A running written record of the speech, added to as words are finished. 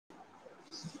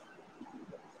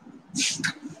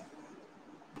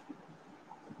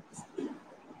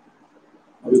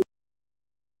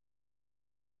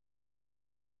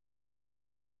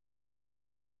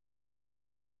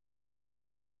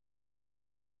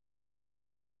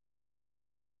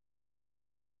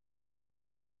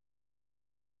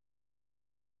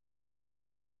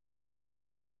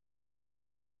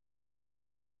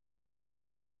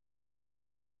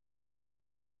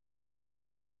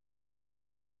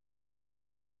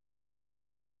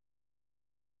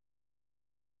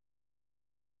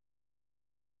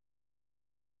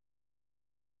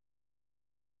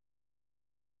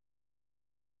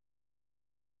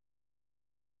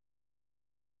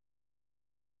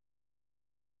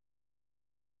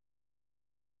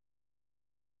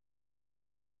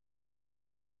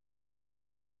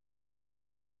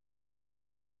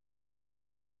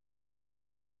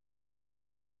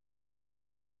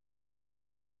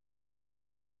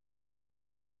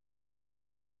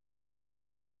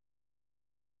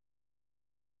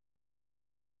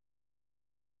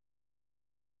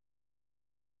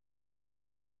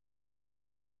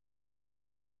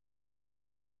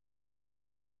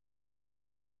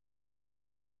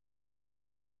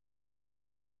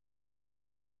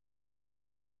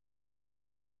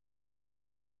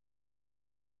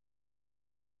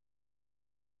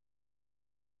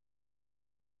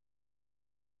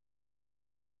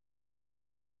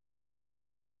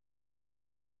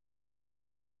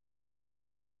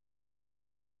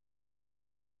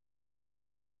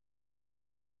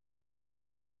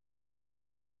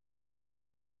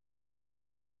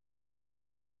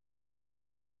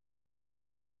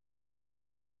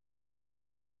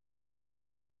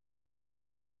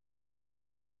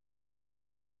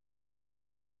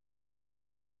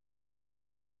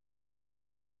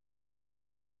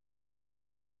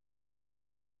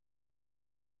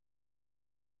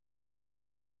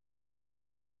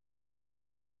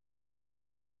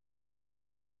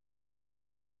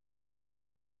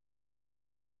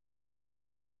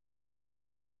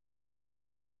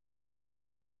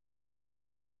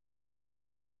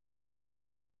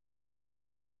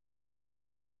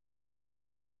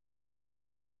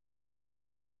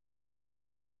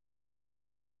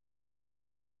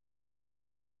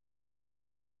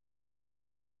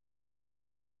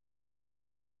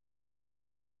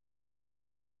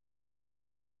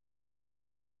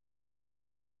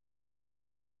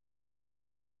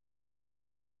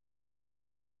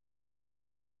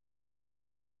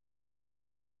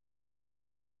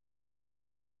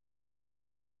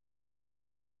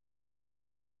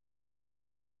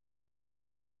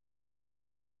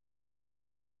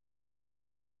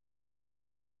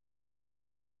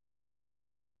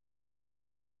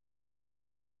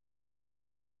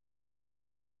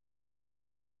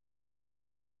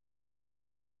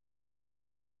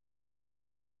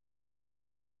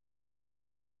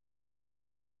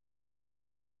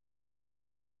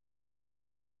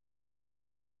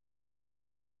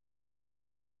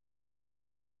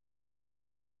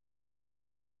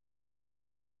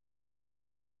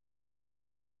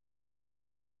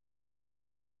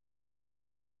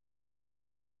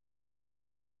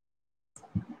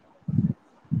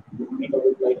Good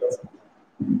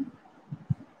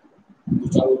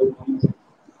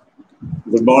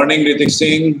morning, Ritik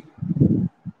Singh,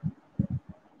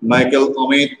 Michael,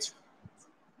 Amit.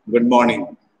 Good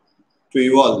morning to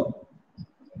you all.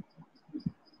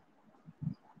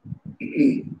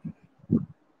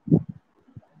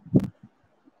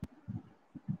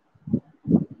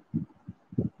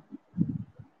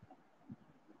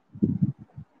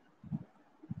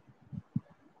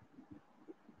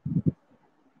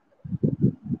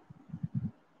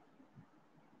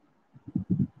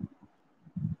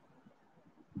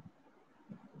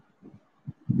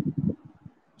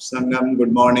 Sangam,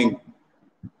 good morning.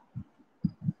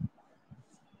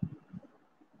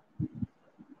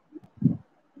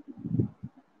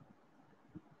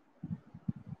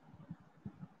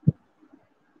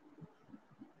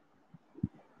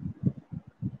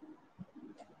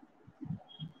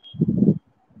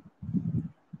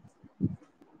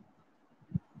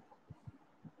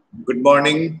 Good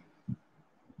morning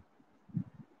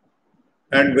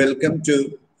and welcome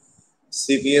to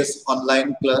CPS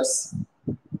online class.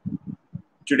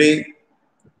 Today,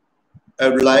 I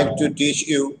would like to teach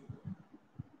you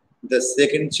the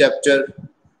second chapter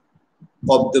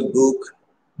of the book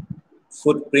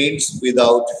Footprints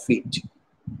Without Feet.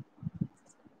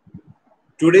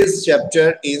 Today's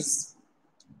chapter is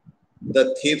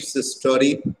The Thief's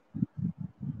Story,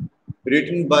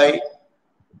 written by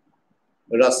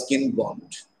Ruskin Bond.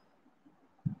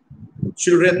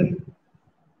 Children,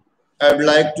 I would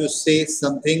like to say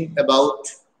something about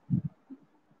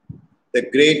the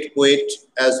great poet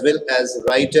as well as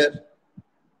writer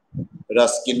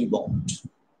Ruskin Bond.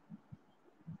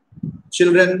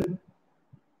 Children,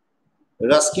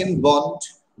 Ruskin Bond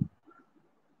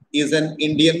is an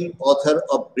Indian author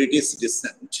of British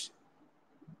descent.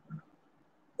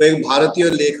 वो एक भारतीय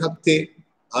लेखक थे,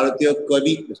 भारतीय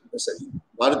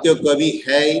कवि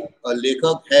है और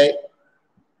लेखक है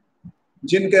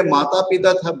जिनके माता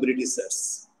पिता था Britishers.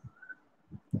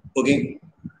 Okay.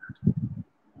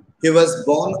 He was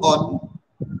born on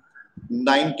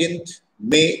 19th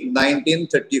May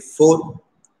 1934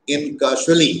 in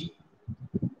Kashuli,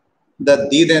 the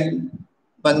then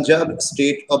Punjab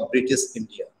state of British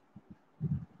India.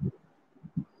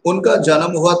 उनका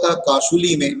जन्म हुआ था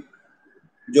काशुली में,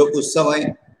 जो उस समय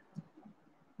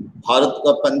भारत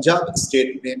का पंजाब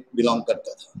स्टेट में बिलोंग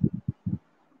करता था.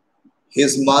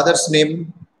 His mother's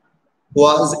name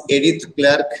was Edith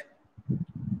Clark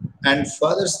and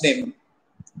father's name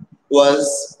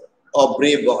was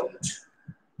Aubrey Bond.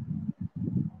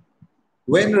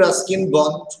 When Ruskin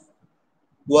Bond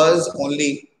was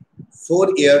only 4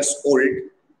 years old,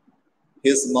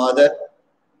 his mother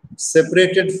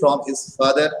separated from his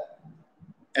father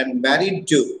and married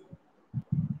to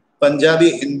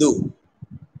Punjabi Hindu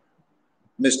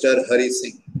Mr. Hari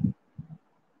Singh.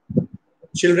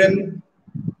 Children,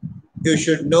 you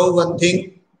should know one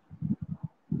thing,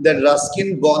 that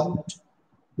Ruskin Bond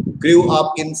grew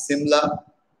up in Simla,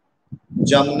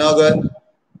 Jamnagar,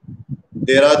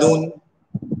 Dehradun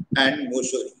and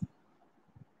Mussoorie.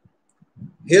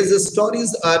 His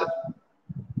stories are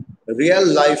real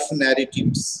life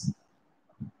narratives.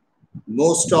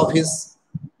 Most of his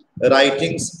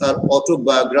writings are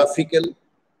autobiographical.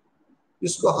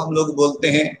 इसको हम लोग बोलते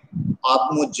हैं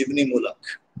आत्मजीवनी मूलक.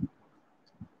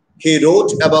 He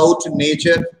wrote about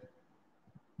nature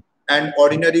and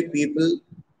ordinary people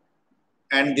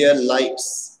and their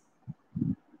lives.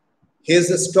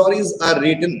 His stories are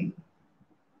written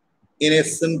in a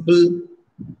simple,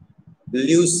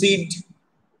 lucid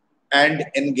and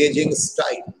engaging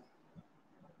style.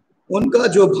 उनका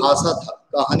जो भाषा था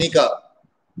कहानी का,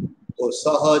 वो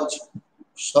सहज,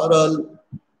 सरल,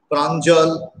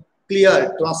 प्रांजल, क्लियर,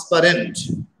 ट्रांसपेरेंट.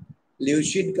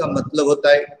 ल्यूसिड का मतलब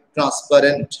होता है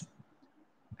ट्रांसपेरेंट,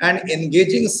 एंड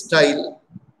एंगेजिंग स्टाइल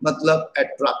मतलब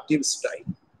attractive style.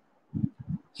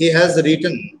 He has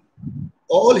written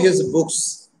all his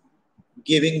books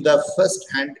giving the first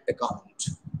hand account.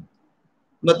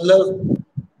 मतलब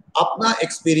अपना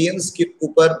एक्सपीरियंस के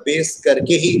ऊपर बेस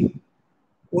करके ही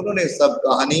उन्होंने सब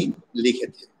कहानी लिखे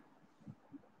थे.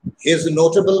 His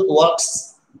notable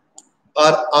works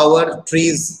are Our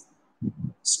Trees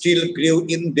Still Grew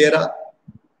in Dera,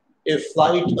 A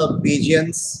Flight of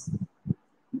Pigeons,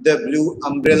 The Blue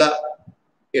Umbrella,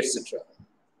 etc.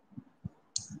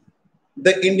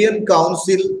 The Indian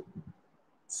Council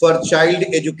for Child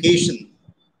Education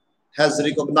has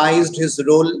recognized his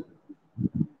role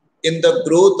in the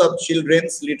growth of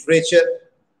children's literature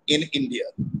in India.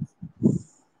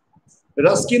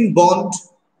 Ruskin Bond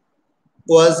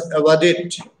was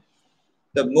awarded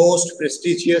the most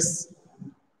prestigious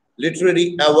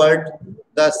literary award,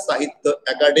 the the Sahitya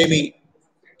Academy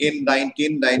in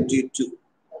 1992.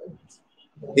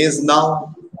 He is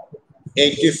now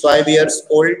 85 years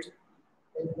old.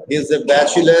 He is a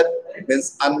bachelor,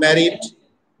 means unmarried.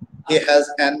 He has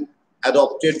an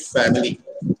adopted family.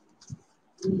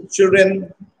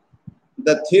 Children,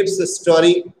 the thief's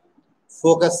story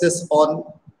focuses on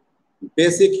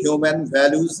basic human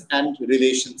values and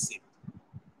relationship.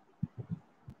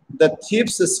 The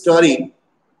thief's story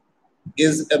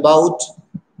is about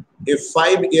a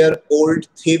 5-year-old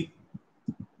thief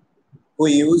who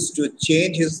used to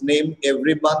change his name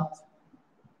every month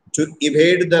to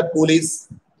evade the police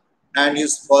and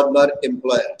his former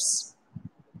employers.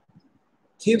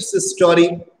 Thief's story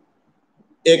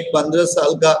एक 15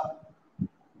 साल का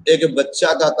एक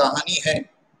बच्चा का कहानी है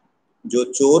जो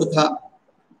चोर था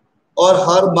और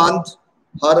हर मंथ,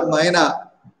 हर महीना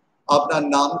अपना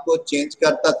नाम को चेंज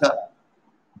करता था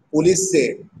पुलिस से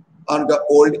on the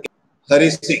old Hari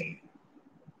Singh.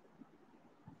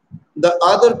 The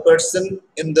other person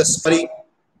in the story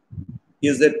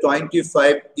is a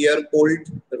 25-year-old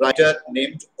writer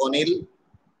named Anil.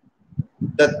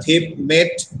 The thief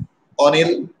met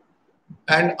Anil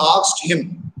and asked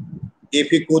him if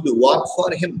he could work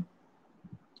for him.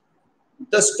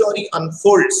 The story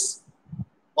unfolds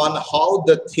on how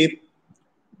the thief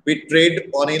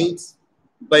betrayed Anil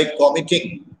by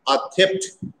committing a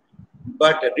theft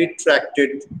but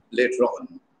retracted later on.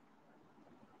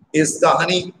 इस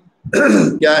कहानी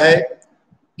क्या है,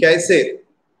 कैसे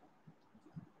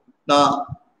ना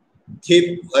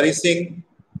थिप हरि सिंह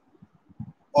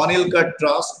अनिल का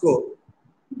trust को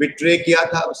betray किया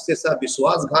था, उसके साथ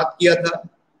विश्वासघात किया था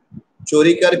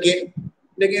चोरी करके,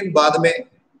 लेकिन बाद में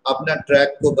अपना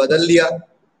ट्रैक को बदल लिया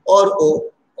और वो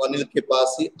अनिल के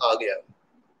पास ही आ गया.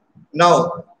 Now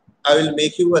I will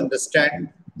make you understand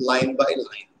line by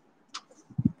line.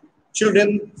 Children,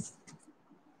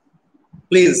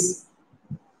 please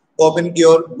open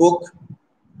your book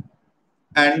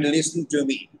and listen to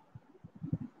me.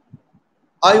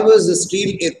 I was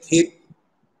still a thief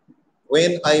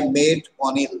when I met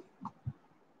Anil.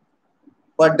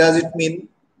 What does it mean?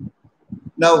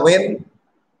 Now, when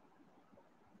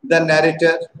the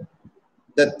narrator,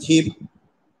 the thief,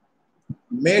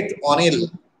 met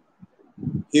Anil,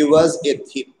 he was a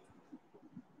thief.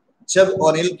 जब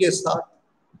अनिल के साथ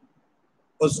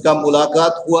उसका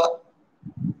मुलाकात हुआ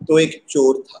तो एक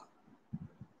चोर था.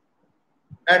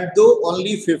 And though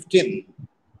only 15,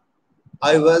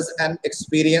 I was an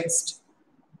experienced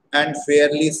and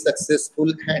fairly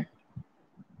successful hand.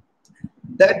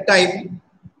 That time,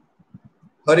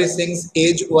 Hari Singh's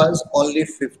age was only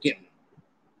 15.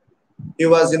 He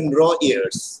was in raw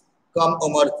years, kam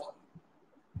umar tha.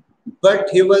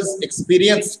 But he was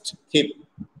experienced thief.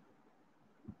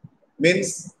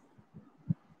 Means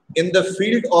in the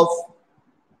field of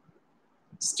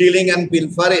stealing and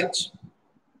pilferage,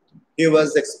 he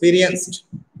was experienced.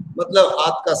 मतलब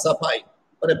हाथ का सफाई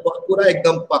और पूरा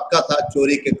एकदम पक्का था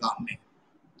चोरी के काम में,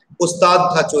 उस्ताद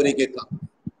था चोरी के काम में.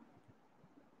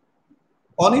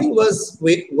 Anil was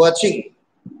watching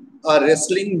a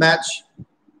wrestling match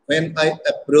when I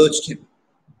approached him.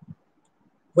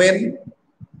 When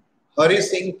Hari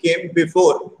Singh came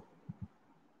before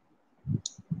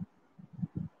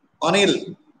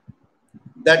Anil,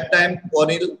 that time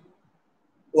Anil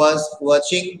was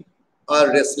watching a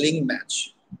wrestling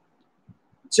match.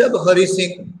 जब हरि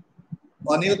सिंह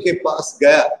अनिल के पास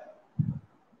गया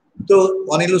तो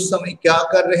अनिल उस समय क्या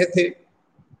कर रहे थे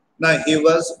ना, he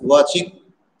was watching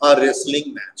a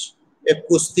wrestling match. एक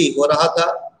कुश्ती हो रहा था,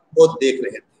 वो देख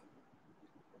रहे थे.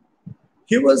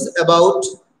 He was about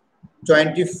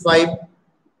 25,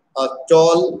 a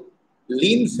tall,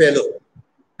 lean fellow,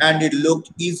 and he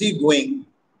looked easygoing,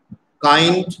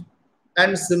 kind,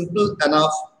 and simple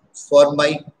enough for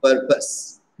my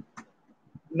purpose.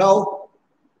 Now,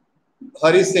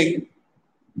 Hari Singh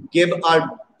gave a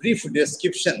brief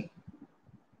description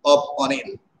of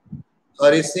Anil.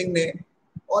 Hari Singh ने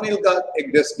अनिल का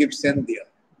एक डिस्क्रिप्शन दिया.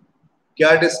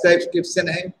 क्या डिस्क्रिप्शन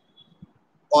है?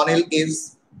 Anil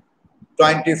is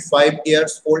 25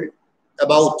 years old.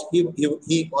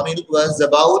 Anil was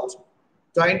about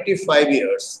 25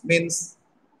 years. Means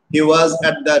he was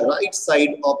at the right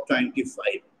side of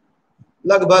 25.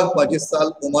 लगभग 25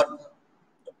 साल उम्र था.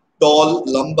 Tall,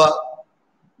 लंबा,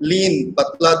 lean,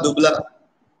 पतला दुबला,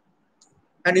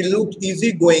 and he looked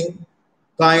easygoing,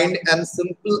 kind and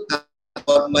simple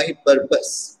for my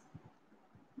purpose.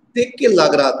 देख के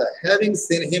लग रहा था, having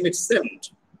seen him it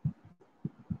seemed,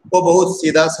 वो बहुत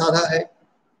सीधा साधा है,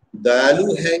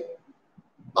 दयालु है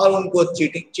और उनको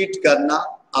चीट करना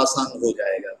आसान हो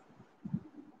जाएगा.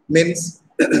 Means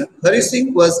Hari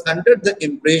Singh was under the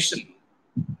impression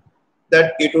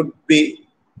that it would be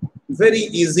very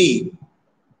easy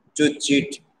to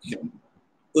cheat him.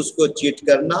 उसको cheat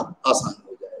करना आसान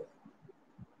हो जाएगा.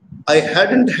 I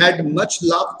hadn't had much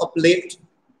luck of late,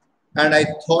 and I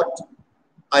thought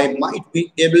I might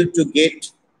be able to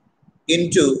get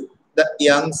into the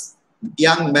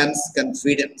young man's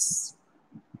confidence.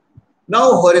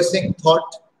 Now Hari Singh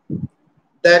thought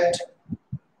that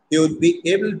he would be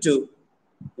able to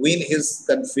win his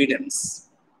confidence.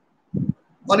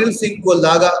 Anil Singh को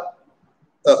लगा,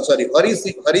 sorry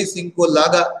Hari Singh को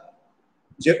लगा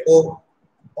जो वो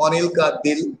अनिल का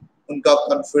दिल, उनका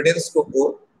confidence को वो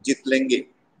जीत लेंगे.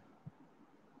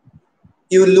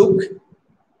 You look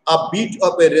a bit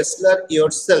of a wrestler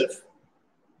yourself,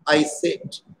 I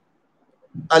said.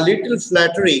 A little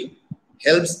flattery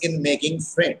helps in making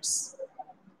friends.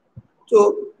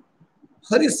 So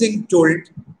Hari Singh told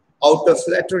out of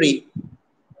flattery.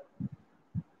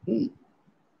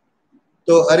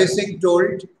 So Hari Singh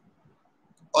told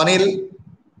Anil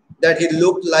that he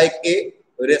looked like a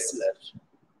wrestler.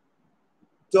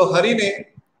 तो हरि ने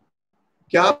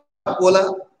क्या बोला?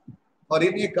 हरि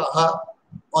ने कहा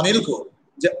अनिल को,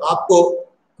 जब आपको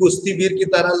कुश्तीवीर की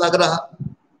तरह लग रहा,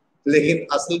 लेकिन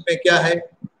असल में क्या है,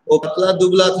 वो पतला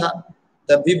दुबला था.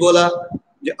 तब भी बोला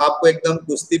जो आपको एकदम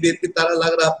कुश्तीवीर की तरह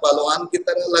लग रहा, पहलवान की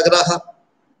तरह लग रहा,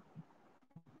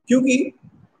 क्योंकि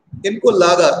इनको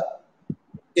लगा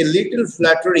a little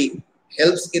flattery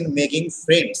helps in making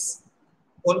friends.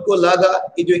 उनको लगा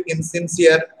कि जो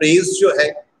insincere praise जो है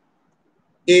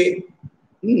ये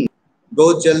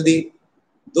बहुत जल्दी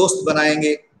दोस्त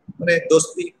बनाएंगे, उन्हें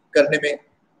दोस्ती करने में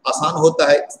आसान होता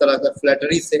है इस तरह का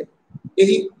फ्लैटरी से.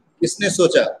 यही किसने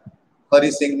सोचा?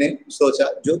 हरि सिंह ने सोचा,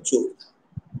 जो चोर था.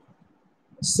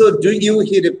 So do you,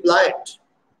 he replied,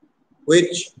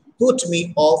 which put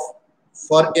me off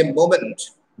for a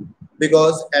moment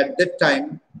because at that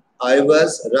time I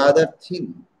was rather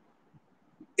thin.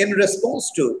 In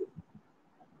response to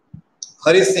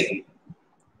Hari Singh,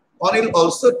 Anil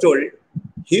also told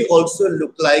he also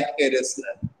looked like a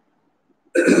wrestler.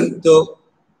 तो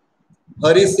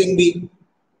हरि सिंह भी,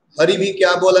 हरि भी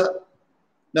क्या बोला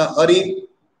ना, हरि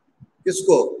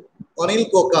किसको? अनिल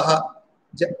को कहा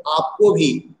जब आपको भी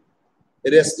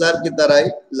रेसलर की तरह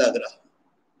लग रहा.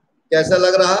 कैसा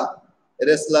लग रहा?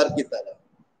 रेसलर की तरह.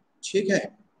 ठीक है.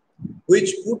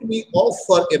 Which put me off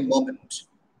for a moment.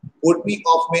 Put me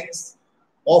off means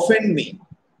offend me.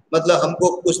 मतलब हमको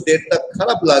कुछ देर तक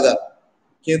खराब लगा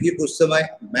क्योंकि उस समय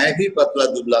मैं भी पतला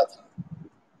दुबला था.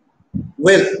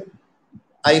 Well,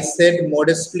 I said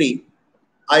modestly,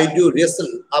 I do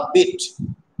wrestle a bit.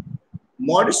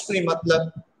 Modestly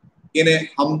मतलब in a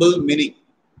humble meaning.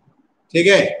 ठीक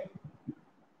है?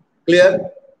 Clear?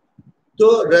 तो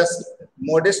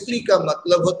modestly का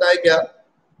मतलब होता है क्या?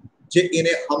 जे in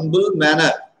a humble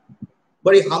manner.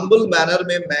 बड़ी humble manner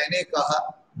में मैंने कहा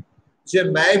जे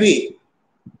मैं भी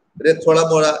थोड़ा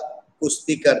मोड़ा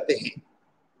कुश्ती करते हैं.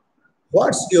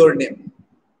 What's your name?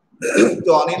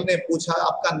 तो अनिल ने पूछा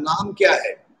आपका नाम क्या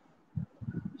है?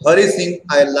 हरि सिंह.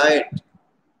 I lied.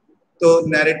 तो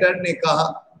नैरेटर ने कहा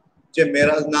कि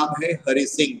मेरा नाम है Hari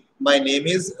Singh. My name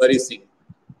is Hari Singh.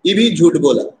 ये भी झूठ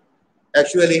बोला.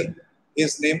 Actually,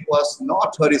 his name was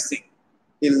not Hari Singh.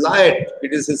 He lied.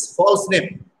 It is his false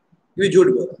name. ये भी झूठ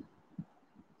बोला.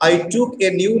 I took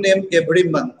a new name every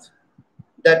month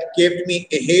that kept me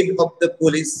ahead of the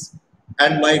police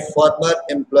and my former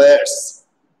employers.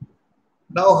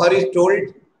 Now Hari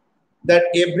told that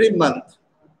every month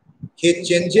he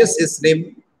changes his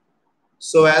name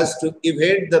so as to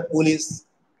evade the police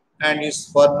and his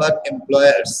former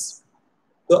employers.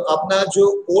 तो अपना जो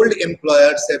old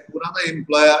employers है, पुराना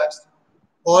employers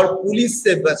और police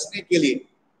से बचने के लिए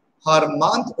हर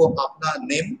मंथ वो अपना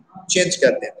नेम चेंज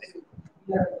कर देते हैं.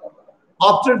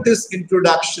 After this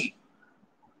introduction,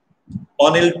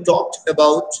 Anil talked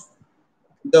about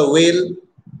the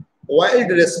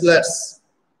wild wrestlers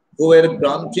who were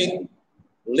grunting,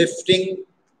 lifting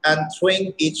and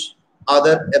throwing each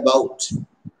other about.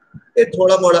 ये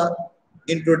थोड़ा मोड़ा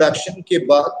इंट्रोडक्शन के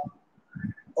बाद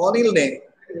अनिल ने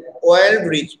wild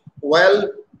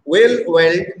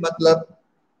मतलब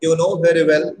you know very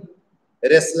well,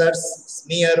 wrestlers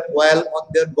smear oil on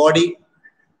their body.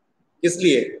 किस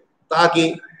लिए?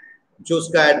 ताकि जो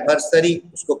उसका एडवर्सरी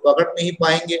उसको पकड़ नहीं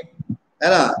पाएंगे, है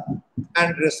ना.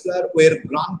 And wrestler where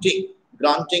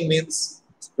granting means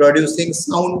producing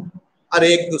sound. और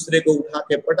एक दूसरे को उठा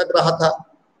के पटक रहा था,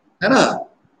 है ना.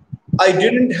 I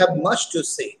didn't have much to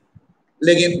से.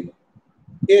 लेकिन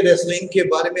ये रेसलिंग के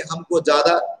बारे में हमको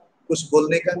ज्यादा कुछ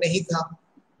बोलने का नहीं था.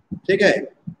 ठीक है.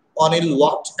 Anil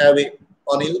walked away.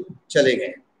 अनिल चले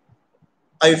गए.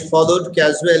 I followed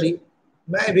casually.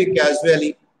 मैं भी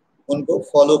कैजुअली उनको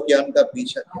फॉलो किया, उनका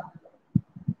पीछा किया।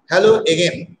 हेलो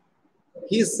अगेन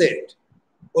ही सेड,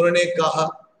 उन्होंने कहा,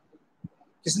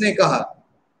 किसने कहा?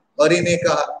 हरि ने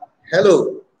कहा hello.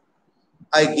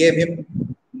 I gave him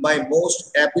my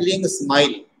most appealing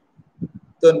smile.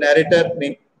 तो नैरेटर ने,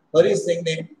 हरि सिंह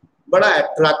ने बड़ा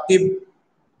अट्रैक्टिव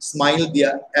स्माइल दिया।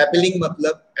 अपीलिंग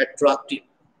मतलब attractive.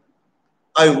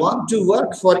 I want to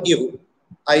work for you,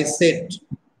 I said.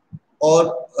 और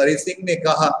हरि सिंह ने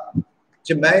कहा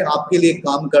कि मैं आपके लिए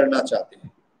काम करना चाहते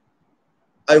हैं।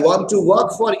 I want to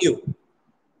work for you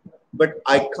but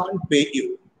I can't pay you.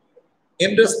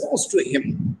 In response to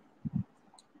him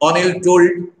Anil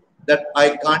told that I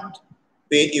can't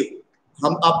pay you.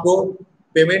 हम आपको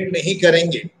पेमेंट नहीं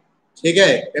करेंगे, ठीक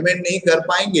है, पेमेंट नहीं कर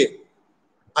पाएंगे।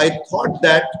 I thought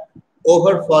that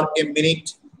over for a minute.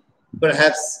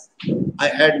 Perhaps I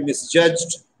had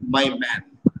misjudged my man.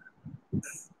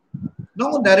 Now,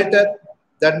 narrator,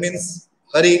 that means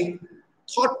Hari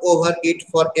thought over it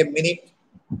for a minute.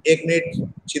 एक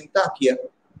मिनट चिंता किया।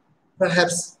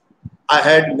 Perhaps I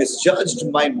had misjudged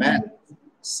my man.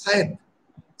 शायद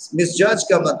misjudge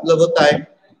का मतलब होता है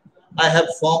I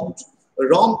have formed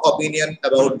wrong opinion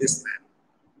about this man.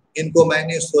 इनको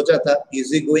मैंने सोचा था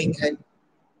easy going है,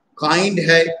 काइंड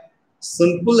है,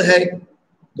 सिंपल है,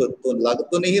 तो लग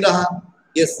तो नहीं रहा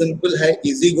ये सिंपल है,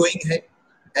 इजी गोइंग है।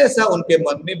 ऐसा उनके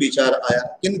मन में विचार आया।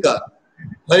 किनका?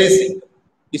 हरि सिंह।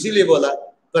 इसीलिए बोला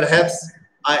perhaps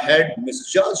I had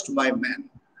मिसजज्ड my man.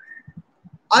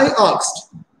 I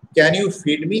asked can you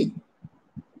feed me.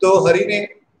 तो हरि ने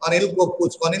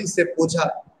अनिल से पूछा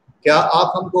क्या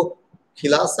आप हमको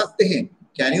खिला सकते हैं?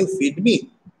 Can you feed me.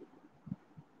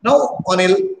 Now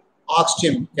Anil asked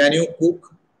him can you cook.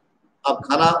 आप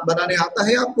खाना बनाने आता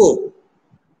है आपको?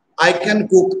 I can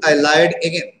cook, I light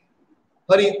again.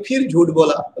 फिर झूठ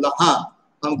बोला हाँ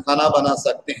हम खाना बना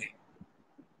सकते हैं।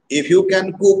 If you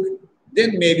can cook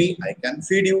then may B I can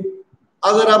feed you.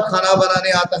 अगर आप खाना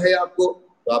बनाने आता है आपको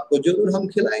तो आपको जरूर हम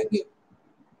खिलाएंगे।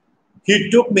 He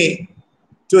took me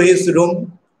to his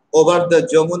room over the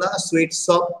Jamuna sweet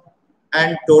shop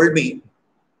and told me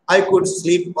I could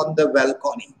sleep on the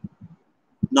balcony.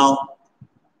 Now,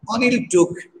 Anil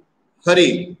took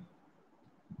Hari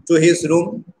to his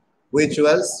room, which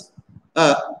was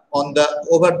on the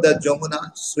over the Jamuna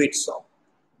sweet shop.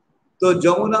 तो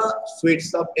Jamuna sweet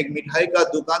shop एक मिठाई का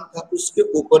दुकान था, उसके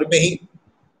ऊपर में ही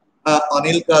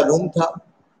अनिल का रूम था।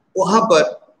 वहां पर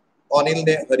अनिल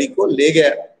ने हरि को ले गया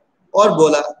और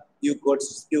बोला you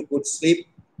could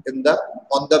sleep in the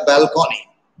on the balcony.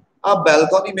 आप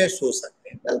बैल्कनी में सो सकते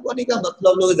हैं। बैल्कनी का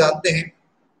मतलब लोग जानते हैं,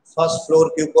 फर्स्ट फ्लोर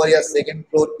के ऊपर या सेकंड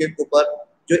फ्लोर के ऊपर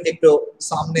जो एक तो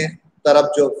सामने तरफ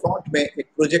जो फ्रंट में एक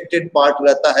प्रोजेक्टेड पार्ट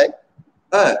रहता है,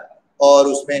 और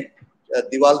उसमें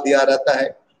दीवार दिया रहता है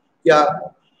या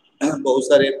बहुत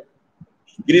सारे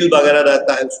ग्रिल वगैरह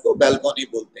रहता है, उसको बैल्कनी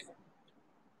बोलते हैं।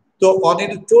 तो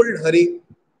Anil told Hari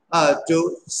to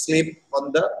sleep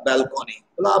on the balcony,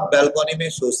 बोला आप बैल्कनी में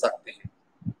सो सकते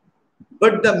हैं।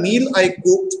 But the meal I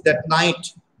cooked that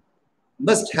night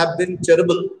must have been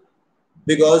terrible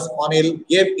because Anil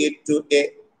gave it to A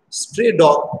stray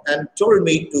dog and told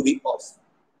me to be of.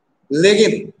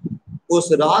 लेकिन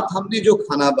उस रात हमने जो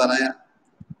खाना बनाया,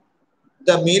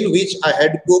 the meal which I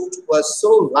had cooked was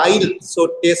so vile, so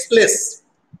tasteless.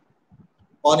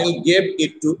 Anil gave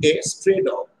it to a stray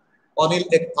dog.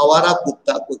 Anil एक आवारा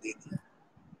कुत्ता को दे दिया।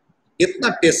 इतना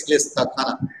टेस्टलेस था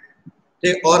खाना,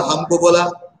 ठीक, और हमको बोला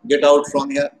गेट आउट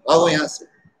फ्रॉम हियर, भागो यहाँ से।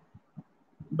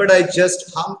 But I just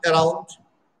hung around,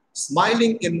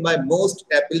 smiling in my most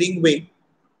appealing way,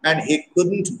 and he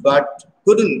couldn't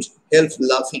help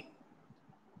laughing.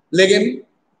 लेकिन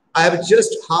I have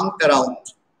just hung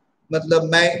around, मतलब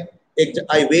मैं एक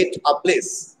आई वेट अ प्लेस,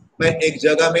 मैं एक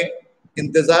जगह में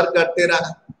इंतजार करते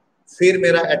रहा। फिर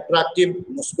मेरा अट्रैक्टिव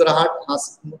मुस्कुराहट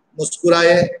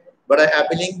मुस्कुराए, बड़ा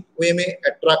अपीलिंग वे में,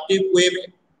 अट्रैक्टिव वे में।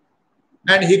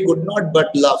 And he could not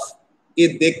but laugh, ये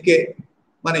देख के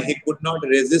माने he could not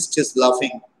resist his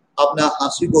laughing, अपना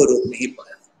हंसी को रोक नहीं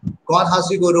पाया। कौन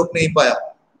हंसी को रोक नहीं पाया?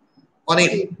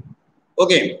 Anil.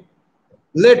 Okay.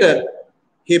 Letter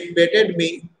he patted me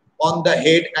on the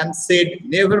head and said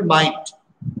never mind,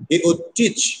 he would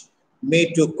teach me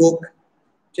to cook।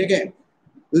 ठीक है।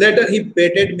 Later he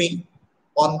patted me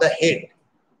on the head।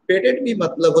 Patted me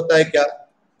मतलब होता है क्या?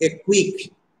 A quick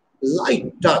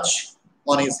light touch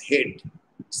on his head।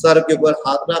 Sir के ऊपर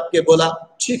हाथ रख के बोला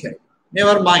ठीक है,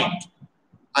 never mind,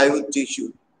 I will teach you,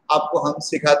 आपको हम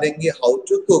सिखा देंगे how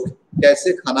to cook,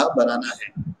 कैसे खाना बनाना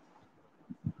है।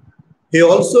 He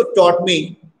also taught me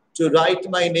to write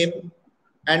my name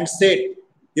and said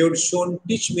he would soon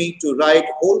teach me to write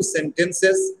whole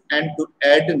sentences and to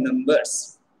add numbers।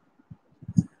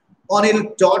 Anil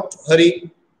taught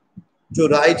Hari to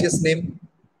write his name.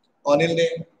 Anil ने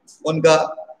उनका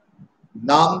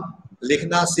नाम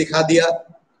लिखना सिखा दिया।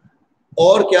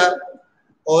 और क्या,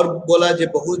 और बोला जो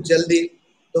बहुत जल्दी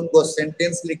तुमको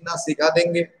सेंटेंस लिखना सिखा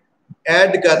देंगे,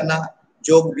 ऐड करना,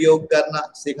 जोड़ वियोग करना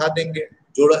सिखा देंगे,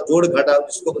 जोड़ घटा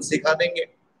इसको सिखा देंगे।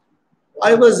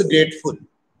 आई वॉज ग्रेटफुल,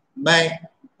 मैं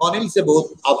अनिल से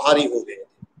बहुत आभारी हो गया।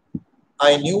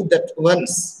 I knew that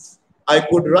once I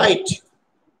could write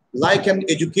like an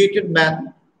educated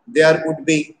man, there would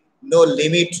be no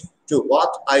limit to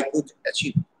what I could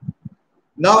achieve.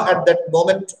 Now, at that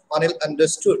moment, Anil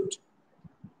understood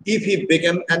if he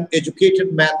became an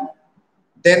educated man,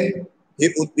 then he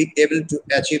would be able to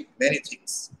achieve many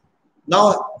things. Now,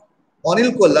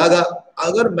 Anil को लगा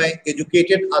अगर मैं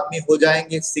educated आदमी हो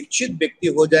जाएंगे, शिक्षित व्यक्ति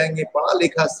हो जाएंगे, पढ़ा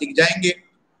लिखा सीख जाएंगे,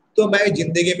 तो मैं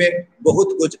जिंदगी में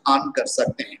बहुत कुछ अर्न कर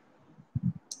सकते हैं।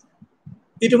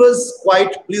 It was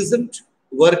quite pleasant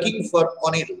working for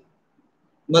Anil.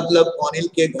 मतलब अनिल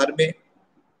के घर में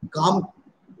काम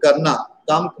करना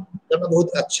बहुत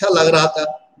अच्छा लग रहा था,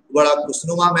 बड़ा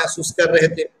खुशनुमा महसूस कर रहे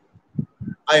थे।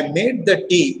 I made the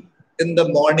tea in the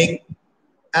morning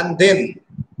and then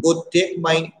would take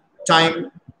my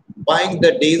time buying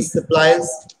the day's supplies,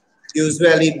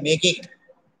 usually making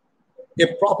a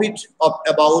profit of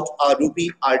about ₹1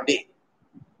 a day.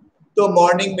 तो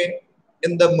मॉर्निंग में,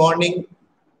 in the morning,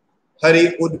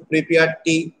 Hari would prepare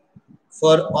tea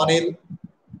for Anil.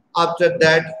 After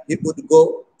that, he would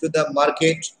go to the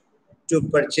market to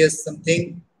purchase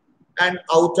something, and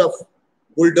out of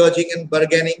bulldozing and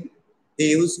bargaining,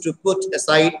 he used to put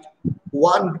aside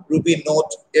 ₹1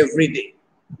 note every day.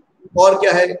 और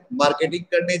क्या है, marketing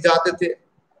करने जाते थे,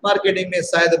 marketing में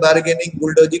शायद bargaining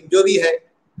bulldozing जो भी है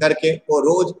करके वो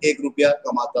रोज ₹1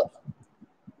 कमाता था।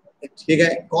 ठीक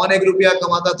है, कौन ₹1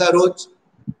 कमाता था रोज?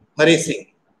 Hari Singh.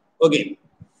 Okay,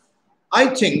 I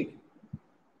think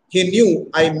he knew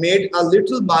I made a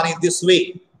little money this way,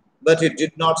 but he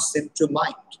did not seem to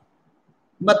mind.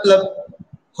 मतलब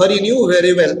Hari knew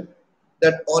very well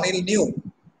that Anil knew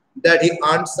that he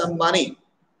earned some money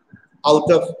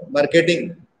out of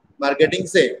marketing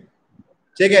से,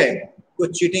 ठीक है,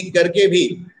 कुछ cheating करके भी,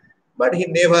 but he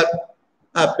never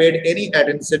paid any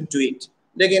attention to it.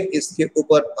 लेकिन इसके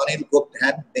ऊपर अनिल को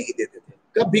ध्यान नहीं देते थे,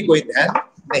 कभी कोई ध्यान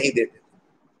नहीं देते थे।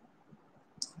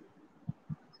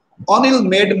 Anil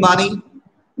made money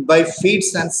by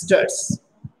feeds and starts.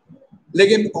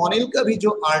 लेकिन अनिल का भी जो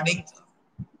अर्निंग था,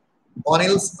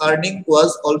 Anil's earning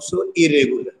was also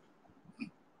irregular.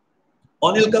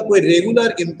 Anil का कोई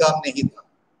रेगुलर इनकम नहीं था,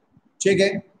 ठीक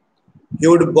है। He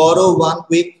would borrow one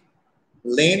week,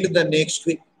 lend the next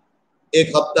week.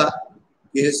 एक हफ्ता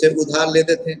किसी से उधार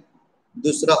लेते थे,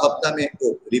 दूसरा हफ्ता में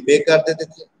वो रिपे कर देते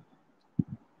थे।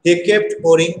 He kept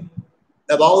worrying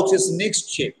about his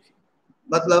next check.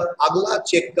 मतलब अगला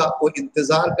चेक का वो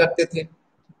इंतजार करते थे,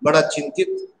 बड़ा चिंतित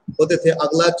होते थे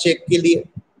अगला चेक के लिए।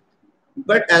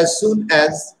 But as soon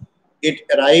as it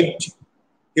arrived,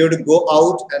 he would go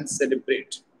out and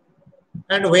celebrate.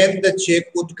 And when the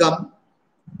check would come,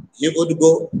 he would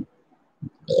go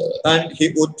and he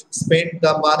would spend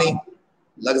the money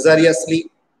luxuriously,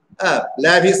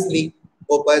 lavishly.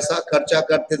 वो पैसा खर्चा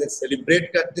करते थे,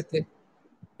 सेलिब्रेट करते थे।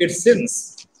 It seems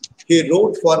he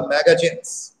wrote for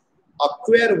magazines, a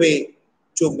queer way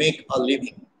to make a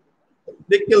living.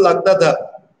 देख के लगता था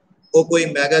वो कोई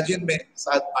मैगजीन में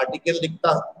शायद आर्टिकल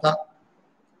लिखता था।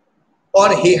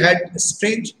 और he had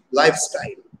strange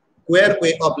lifestyle. Queer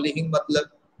way of living मतलब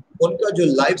उनका जो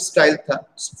लाइफस्टाइल था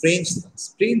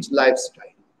स्ट्रेंज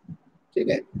लाइफस्टाइल, ठीक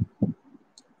है।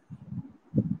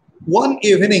 One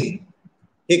evening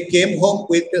he came home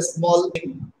with a small,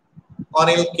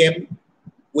 Anil came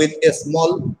with a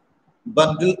small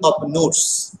bundle of notes,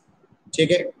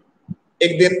 ठीक है।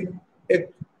 एक दिन एक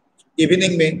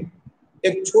इवनिंग में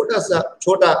एक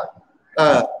छोटा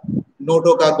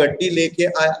नोटों का गड्डी लेके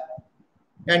आया।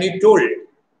 And he told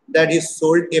that he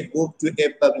sold a book to a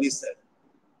publisher.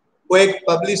 वो एक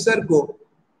पब्लिशर को,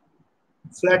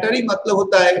 फ्लैटरी मतलब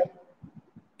होता है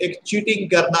एक चीटिंग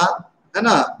करना, है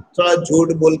ना, थोड़ा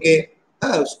झूठ बोल के,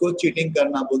 उसको चीटिंग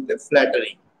करना बोलते,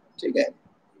 फ्लैटरी, ठीक है।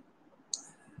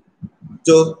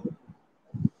 तो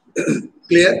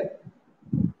क्लियर?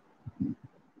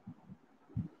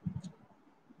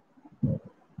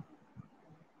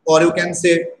 और यू कैन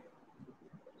से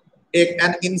एक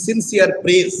एन इनसिंसियर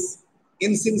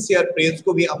प्रेज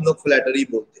को भी हम लोग फ्लैटरी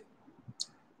बोलते हैं।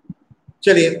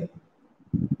 चलिए,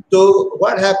 तो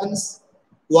what happens,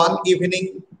 one evening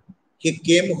he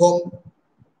came home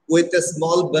with a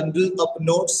small bundle of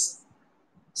notes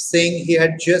saying he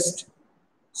had just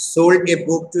sold a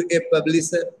book to a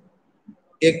publisher.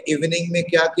 एक इवनिंग में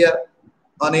क्या किया,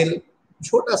 अनिल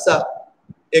छोटा सा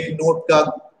एक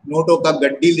नोटों का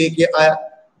गड्डी लेके आया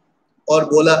और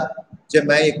बोला जब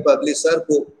मैं एक पब्लिशर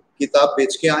को किताब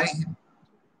बेच के आए हैं।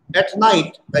 At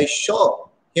night I Shaw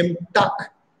him टक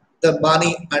the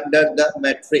money under the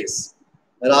mattress.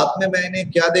 रात में मैंने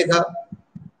क्या देखा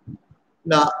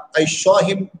ना, आई शॉ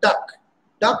हिम टक,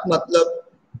 टक मतलब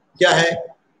क्या है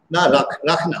ना,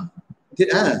 रखना,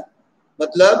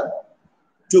 मतलब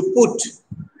टू पुट,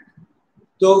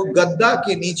 तो गद्दा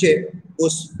के नीचे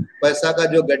उस पैसा का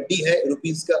जो गड्डी है,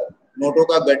 रुपीस का नोटों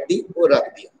का गड्डी, वो रख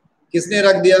दिया। किसने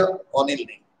रख दिया? अनिल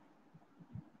ने।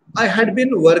 I had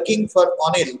been working for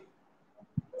Anil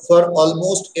for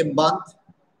almost a month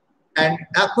and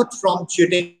apart from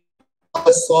cheating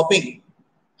shopping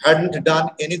hadn't done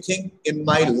anything in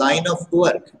my line of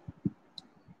work।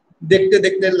 देखते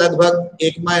देखते लगभग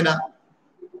एक महीना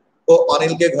वो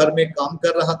अनिल के घर में काम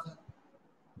कर रहा था,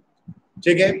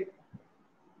 ठीक है,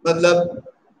 मतलब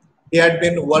he had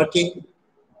been working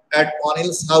at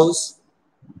Anil's house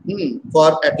for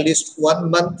at least 1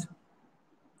 month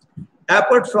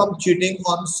apart from cheating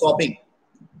on shopping।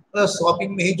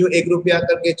 Shopping में ही जो 1 रुपया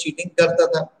करके चीटिंग करता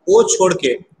था, वो छोड़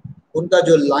के उनका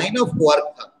जो लाइन ऑफ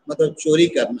वर्क था, मतलब चोरी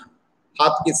करना,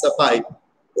 हाथ की सफाई,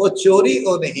 वो चोरी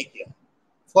वो नहीं किया।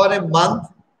 For a month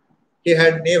he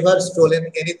had never stolen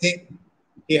anything,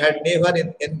 he had never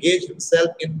engaged himself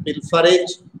in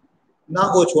pilferage, ना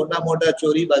वो छोटा मोटा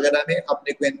चोरी वगैरह में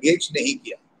अपने को एंगेज नहीं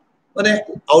किया, मैंने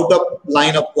out of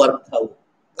line of work था वो।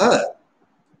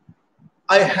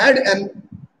 I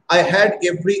had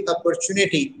every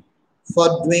opportunity for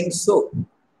doing so,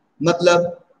 मतलब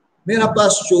मेरा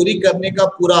पास चोरी करने का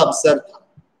पूरा अवसर था।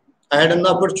 I had an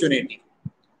opportunity.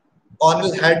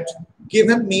 Anil had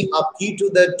given me a key to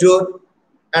the door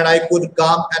and I could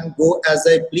come and go as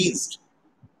I pleased,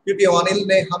 क्योंकि अनिल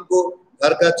ने हमको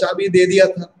घर का चाबी दे दिया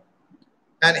था।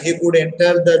 And he could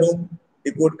enter the room,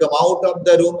 he could come out of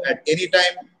the room at any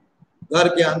time, घर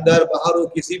के अंदर बाहर वो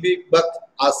किसी भी वक्त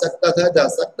आ सकता था, जा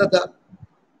सकता था।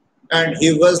 And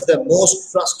he was the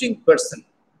most trusting person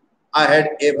I had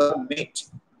ever met।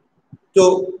 तो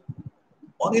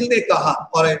अनिल ने कहा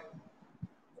और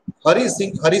हरि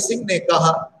सिंह ने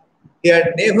कहा, he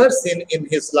had never seen in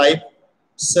his life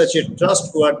such a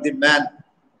trustworthy man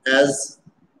as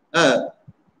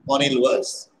Anil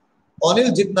was। Anil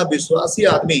जितना विश्वासी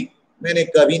आदमी मैंने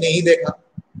कभी नहीं देखा।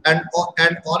 And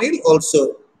Anil also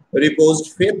reposed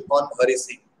faith on Hari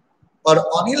Singh, और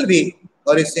अनिल भी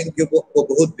हरि सिंह को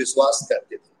बहुत विश्वास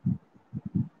करते थे।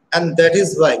 And that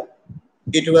is why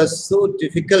it was so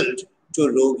difficult to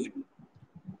rob him।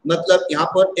 मतलब यहाँ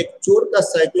पर एक चोर का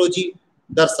साइकोलॉजी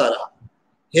दर्शा रहा।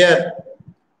 Here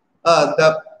the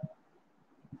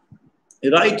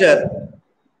writer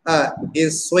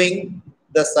is showing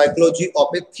the psychology of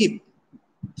a thief।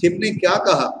 thief ने क्या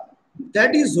कहा?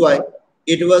 That is why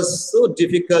it was so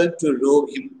difficult to rob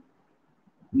him।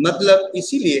 मतलब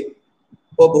इसीलिए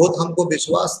वो बहुत हमको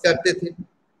विश्वास करते थे,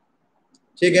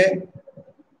 ठीक है,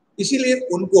 इसीलिए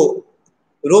उनको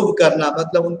रोब करना,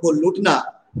 मतलब उनको लूटना,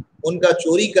 उनका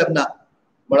चोरी करना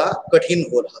बड़ा कठिन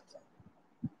हो रहा था।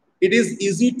 It is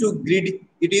easy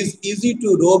to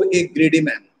rob a greedy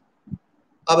man।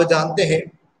 अब जानते हैं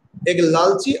एक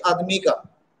लालची आदमी का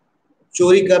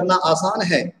चोरी करना आसान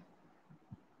है,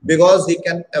 because he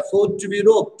can afford to be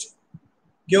robbed,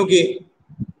 क्योंकि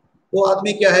वो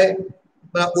आदमी क्या है,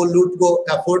 वो लूट को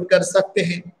अफोर्ड कर सकते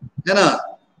हैं, है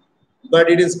ना। But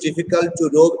it is difficult to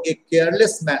rob a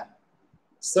careless man।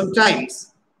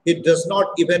 Sometimes he does not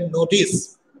even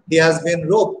notice he has been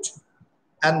robbed,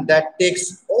 and that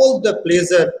takes all the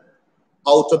pleasure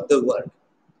out of the world।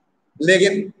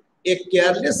 लेकिन एक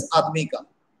केयरलेस आदमी का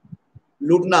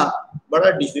लूटना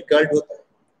बड़ा डिफिकल्ट होता है।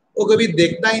 वो कभी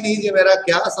देखता ही नहीं कि मेरा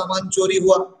क्या सामान चोरी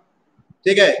हुआ,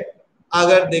 ठीक है।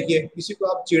 अगर देखिए किसी को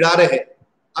आप चिढ़ा रहे हैं,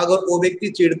 अगर वो व्यक्ति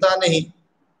चिढ़ता नहीं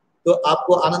तो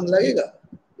आपको आनंद लगेगा?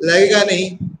 लगेगा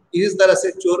नहीं। इस तरह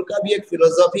से चोर का भी एक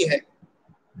फिलोसॉफी है।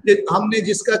 हमने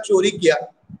जिसका चोरी किया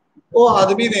वो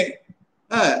आदमी ने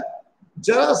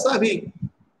जरा सा भी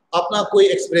अपना कोई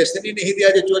एक्सप्रेशन ही नहीं दिया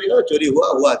जो चोरी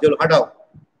हुआ चलो हटाओ।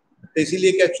 तो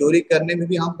इसीलिए क्या चोरी करने में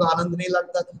भी हमको आनंद नहीं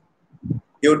लगता था।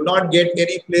 You would not get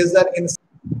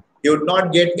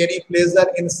any pleasure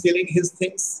in stealing his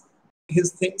things।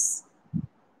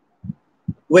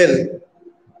 Well,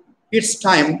 it's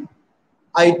time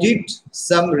I did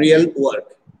some real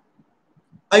work।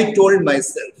 I told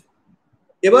myself।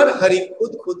 एक बार हरि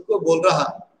खुद को बोल रहा,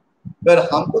 पर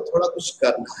हमको थोड़ा कुछ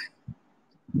करना है।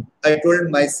 I told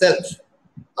myself।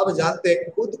 अब जानते हैं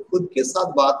खुद के साथ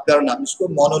बात करना, इसको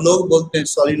मोनोलॉग बोलते हैं,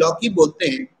 सॉलिलॉकी बोलते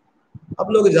हैं।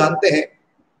 अब लोग जानते हैं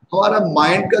हमारा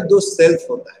माइंड का दो सेल्फ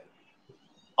होता है,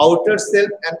 outer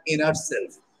self and inner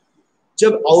self.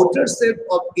 जब आउटर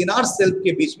सेल्फ और इनर सेल्फ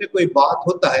के बीच में कोई बात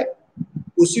होता है,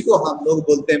 उसी को हम लोग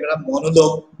बोलते हैं, मेरा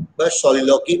मोनोलॉग व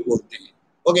सॉलिलॉक्य बोलते हैं।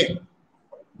 Okay,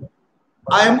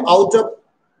 I am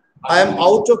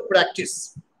out of practice,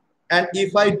 and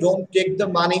if I don't take the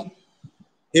money,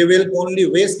 he will only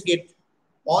waste it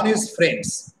on his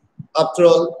friends. After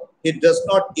all, he does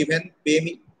not even pay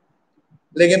me.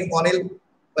 लेकिन अनिल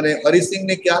मैंने हरि सिंह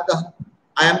ने क्या कहा,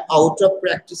 I am out of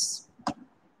practice.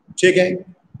 ठीक है,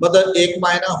 मतलब एक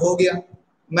महीना हो गया,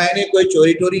 मैंने कोई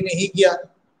चोरी टोरी नहीं किया,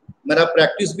 मेरा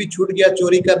प्रैक्टिस भी छूट गया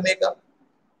चोरी करने का।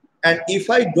 And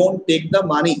if I don't take the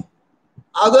money,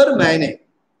 अगर मैंने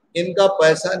इनका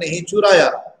पैसा नहीं चुराया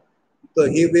तो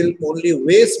he will only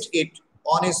waste it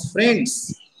on his friends.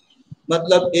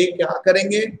 मतलब ये क्या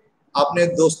करेंगे, अपने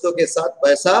दोस्तों के साथ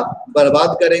पैसा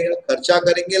बर्बाद करेंगे, खर्चा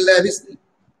करेंगे lavishly.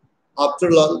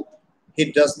 After all he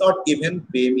does not even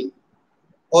पे मी,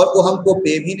 और वो हमको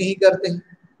पे भी नहीं करते हैं।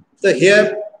 तो here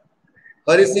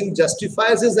Hari Singh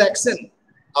justifies his action,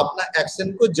 अपना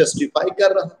एक्शन को जस्टिफाई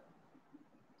कर रहा।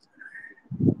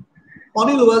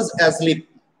 अनिल वाज एस्लीप,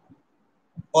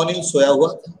 अनिल सोया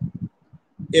हुआ था।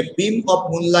 A beam of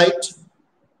moonlight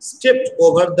stepped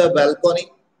over the balcony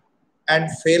and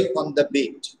fell on the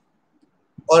bed.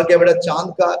 और क्या बेटा,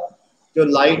 चांद का जो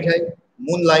लाइट है,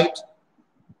 मूनलाइट,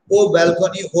 वो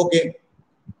बैल्कनी होके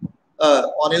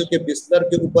अनिल के बिस्तर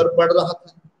के ऊपर पड़ रहा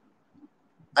था।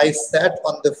 I sat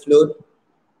on the floor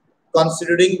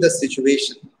considering the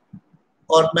situation,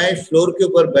 और मैं फ्लोर के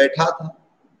ऊपर बैठा था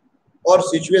और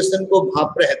सिचुएशन को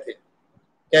भाप रहे थे,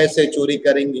 कैसे चोरी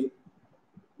करेंगे,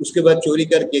 उसके बाद चोरी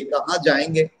करके कहाँ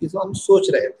जाएंगे, इसको हम सोच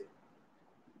रहे थे।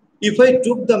 If I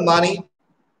took the money,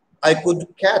 I could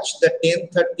catch the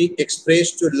 10:30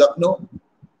 express to Lucknow,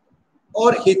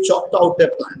 और he chalked out a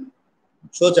plan.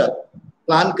 सोचा,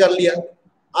 प्लान कर लिया,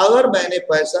 अगर मैंने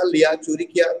पैसा लिया, चोरी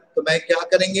किया, तो मैं क्या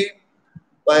करेंगे,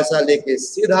 पैसा लेके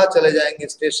सीधा चले जाएंगे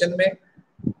स्टेशन में,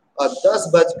 और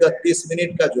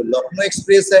 10:30 का जो लखनऊ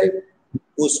एक्सप्रेस है,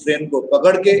 उस ट्रेन को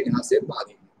पकड़ के यहाँ से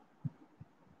भागेंगे।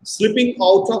 Slipping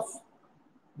out of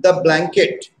the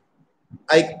blanket,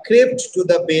 I crept to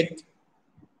the bed,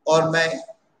 और मैं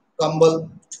कंबल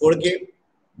छोड़ के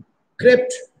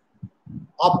crept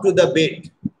up to the bed.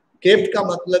 Crept का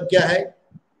मतलब क्या है,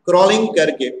 क्रॉलिंग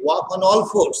करके, walk on all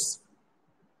fours।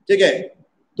 ठीक है,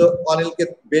 तो अनिल के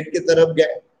बेड की तरफ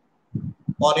गए।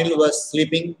 अनिल was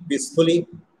sleeping peacefully,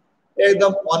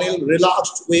 एकदम अनिल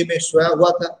रिलैक्स्ड वे में सोया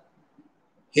हुआ था।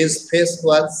 His face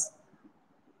was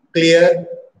clear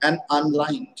and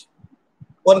unlined,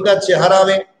 उनका चेहरा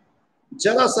में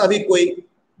जरा सा भी कोई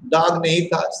दाग नहीं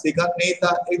था, सिकन नहीं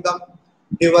था, एकदम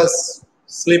he was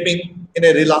sleeping in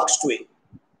a relaxed way।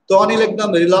 तो अनिल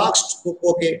एकदम रिलैक्स्ड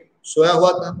होके सोया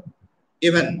हुआ था।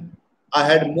 Even I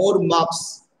had more marks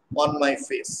on my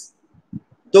face,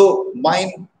 though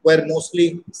mine were mostly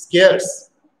scares,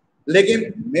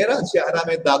 लेकिन मेरा चेहरा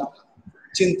में दाग था,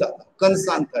 चिंता था,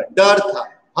 कंसर्न था, डर था,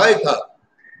 भय था।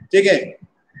 ठीक है,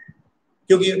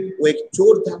 क्योंकि वो एक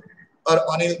चोर था और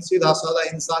अनिल सीधा साधा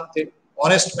इंसान थे,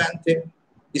 ऑनेस्ट मैन थे,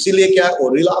 इसीलिए क्या वो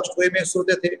रिलैक्स्ड वे में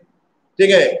सोते थे। ठीक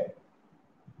है,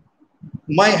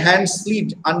 my hand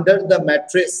slid under the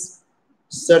mattress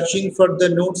searching for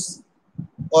the notes,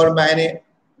 और मैंने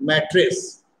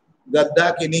मैट्रेस, गद्दा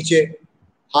के नीचे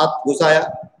हाथ घुसाया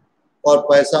और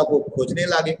पैसा को खोजने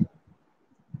लगे।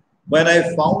 When I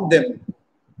found them,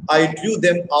 I drew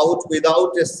them out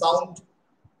without a sound.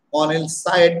 Anil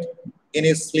sighed in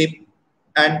his sleep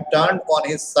and turned on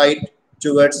his side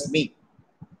towards me.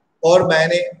 और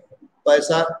मैंने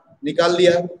पैसा निकाल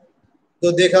लिया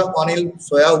तो देखा अनिल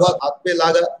सोया हुआ, हाथ पे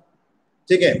लगा।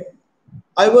 ठीक है,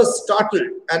 I was startled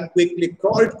and quickly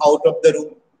crawled out of the room,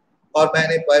 और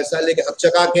मैंने पैसा लेके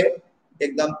हकचका के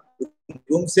एकदम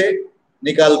रूम से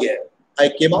निकल गया। I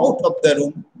came out of the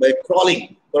room by crawling.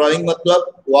 Crawling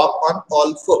मतलब walk on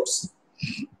all fours.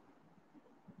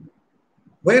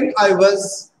 When I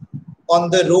was on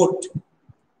the road,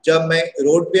 जब मैं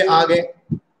रोड पे आ गए,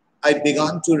 I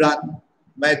began to run.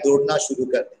 मैं दौड़ना शुरू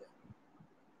कर दिया।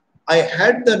 I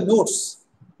had the notes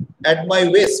at my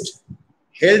waist,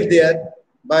 held there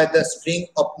by the string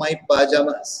of my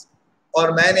pajamas.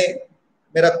 और मैंने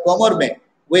मेरा कमर में,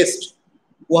 वेस्ट,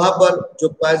 वहां पर जो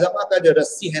पायजामा का जो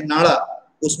रस्सी है, नाड़ा,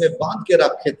 उसमें बांध के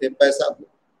रखे थे पैसा को।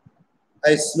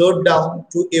 I slowed down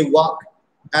to a walk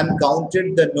and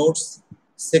counted the notes,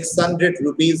 600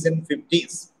 rupees in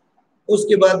 50s.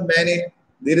 उसके बाद मैंने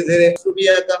धीरे धीरे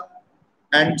रुपया का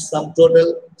and sum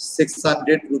total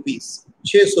 600 rupees,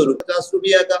 600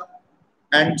 रुपया का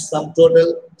and sum total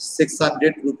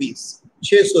 600 rupees,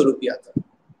 600 रुपया था।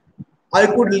 I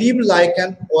could live like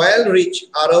an oil-rich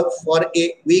Arab for a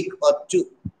week or two.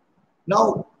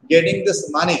 Now, getting this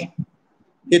money,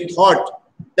 he thought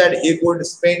that he could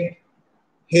spend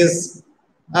his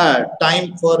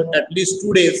time for at least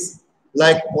 2 days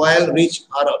like oil-rich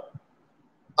Arab.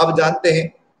 अब जानते हैं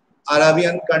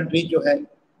Arabian country जो है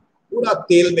पूरा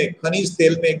तेल में, खनिज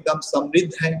तेल में एकदम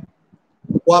समृद्ध है।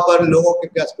 वहाँ पर लोगों के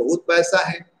पास बहुत पैसा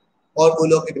है और वो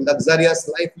लोग एक लग्जरियस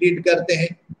लाइफ लीड करते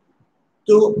हैं।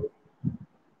 तो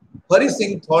Hari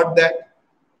Singh thought that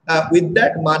with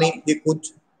that money he could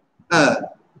uh,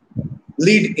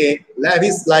 lead a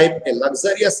lavish life, a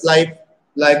luxurious life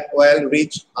like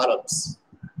oil-rich Arabs.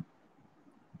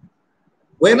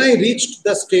 When I reached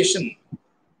the station,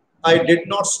 I did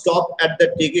not stop at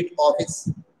the ticket office.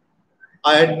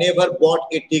 I had never bought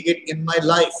a ticket in my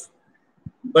life,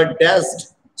 but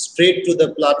dashed straight to the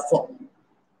platform.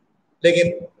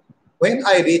 लेकिन when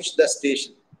I reached the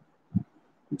station,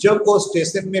 जब वो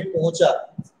station में पहुंचा,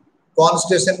 कौन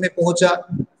station में पहुंचा?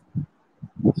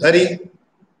 हरी,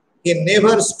 he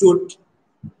never stood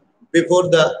before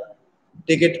the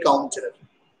ticket counter.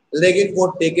 लेकिन वो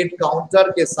टिकट काउंटर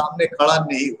के सामने खड़ा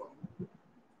नहीं हुआ।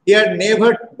 He had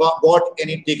never bought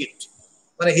any ticket.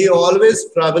 But he always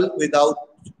traveled without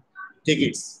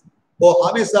tickets. वो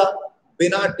हमेशा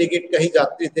बिना टिकट कहीं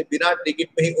जाते थे, बिना टिकट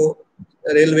में ही वो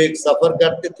रेलवे सफर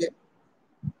करते थे।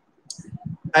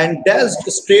 And dashed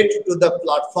straight to the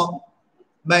platform.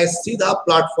 मैं सीधा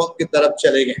प्लेटफॉर्म की तरफ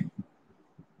चले गए।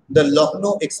 The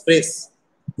Lucknow Express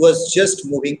was just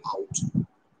moving out.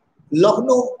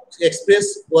 Lucknow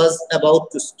Express was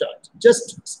about to start.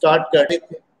 Just start कर रहे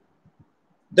थे।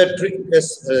 The train is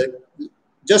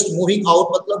just moving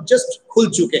out मतलब just खुल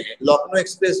चुके हैं। Lucknow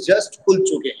Express just खुल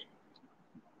चुके हैं।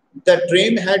 The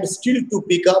train had still to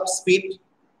pick up speed.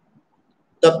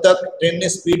 तब तक ट्रेन ने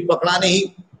स्पीड पकड़ा नहीं।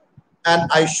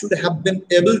 And I should have been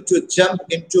able to jump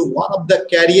into one of the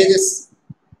carriages,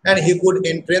 and he could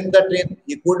entrain the train.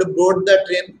 He could board the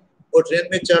train. वो train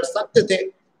में चढ़ सकते थे,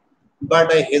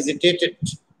 but I hesitated.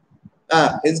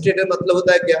 Hesitated मतलब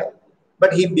होता है क्या?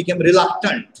 But he became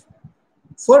reluctant.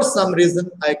 For some reason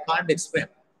I can't explain.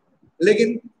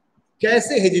 लेकिन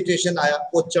कैसे hesitation आया?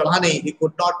 वो चढ़ा नहीं. He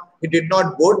could not. He did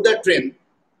not board the train.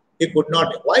 He could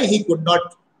not. Why he could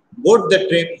not board the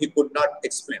train? He could not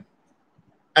explain.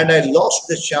 And I lost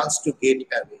the chance to get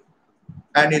away.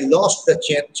 And he lost the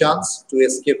chance to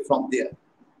escape from there.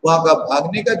 वहाँ का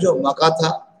भागने का जो मौका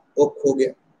था वो खो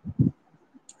गया।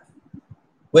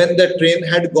 When the train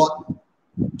had gone,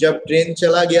 जब ट्रेन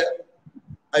चला गया,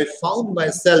 I found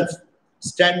myself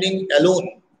standing alone.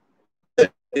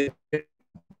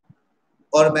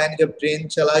 और मैंने जब ट्रेन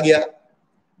चला गया,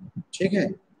 ठीक है,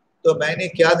 तो मैंने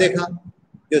क्या देखा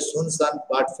कि सुनसान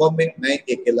प्लेटफॉर्म में मैं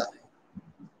अकेला है।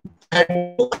 had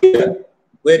no idea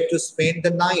where to spend the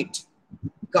night.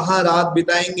 कहाँ रात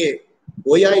बिताएंगे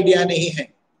कोई आइडिया नहीं है।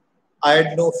 I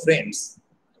had no friends,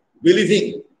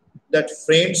 believing that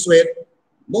friends were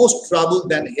most trouble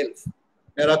than help.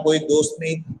 मेरा कोई दोस्त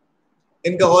नहीं था।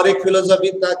 इनका और एक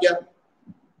फिलोसफी था क्या?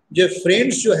 जो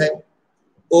फ्रेंड्स जो है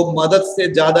वो मदद से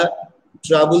ज्यादा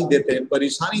ट्रबल देते हैं,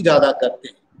 परेशानी ज्यादा करते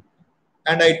हैं।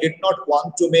 And I did not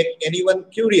want to make anyone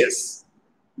curious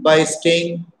by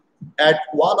staying at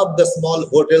one of the small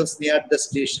hotels near the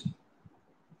station.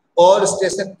 और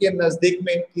स्टेशन के नजदीक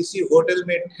में किसी होटल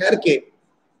में ठहर के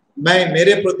मैं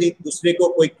मेरे प्रति दूसरे को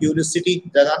कोई क्यूरियोसिटी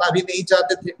जगाना भी नहीं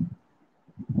चाहते थे।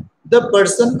 The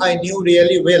person I knew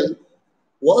really well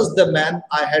was the man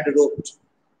I had robbed.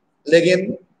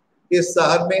 लेकिन इस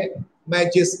शहर में मैं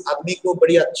जिस आदमी को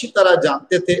बड़ी अच्छी तरह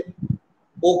जानते थे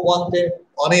वो कौन थे?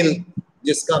 अनिल,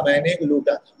 जिसका मैंने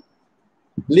लूटा था।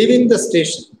 Leaving the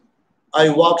station, I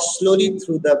walked slowly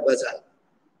through the bazaar.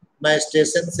 मैं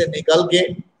स्टेशन से निकल के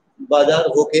बाजार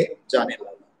होके जाने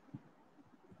लगा।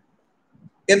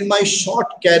 In my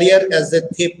short career as a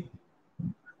thief,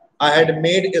 I had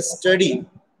made a study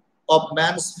of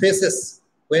men's faces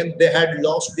when they had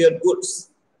lost their goods.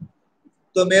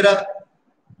 तो मेरा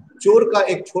चोर का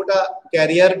एक छोटा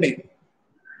कैरियर में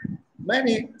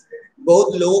मैंने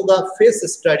बहुत लोगों का फेस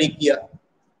स्टडी किया,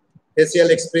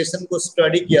 फेशियल एक्सप्रेशन को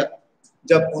स्टडी किया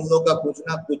जब उन लोगों का कुछ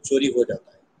ना कुछ चोरी हो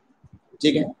जाता है।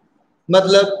 ठीक है,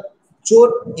 मतलब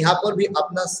चोर यहाँ पर भी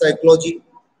अपना साइकोलॉजी,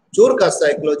 चोर का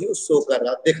साइकोलॉजी शो कर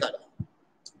रहा, दिखा रहा।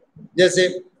 जैसे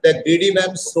द ग्रीडी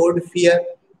मैन सोड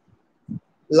फियर,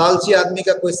 लालची आदमी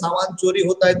का कोई सामान चोरी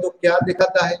होता है तो क्या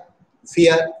दिखाता है?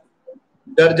 फियर,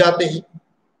 डर जाते ही।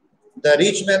 द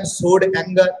रिच मैन सोड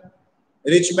एंगर,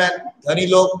 रिच मैन, धनी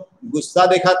लोग गुस्सा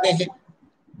दिखाते हैं।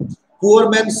 पुअर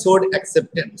मैन सोड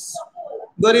एक्सेप्टेंस,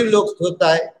 गरीब लोग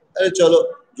होता है अरे चलो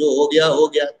जो हो गया हो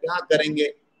गया, क्या करेंगे,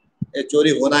 ये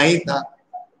चोरी होना ही था।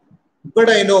 But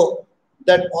I know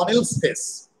that Anil's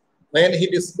face, when he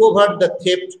discovered the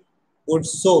theft, would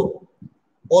show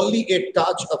only a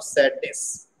touch of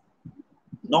sadness,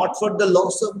 not for the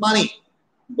loss of money,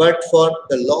 but for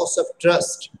the loss of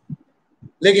trust.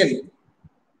 लेकिन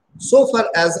so far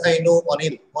as I know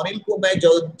Anil को मैं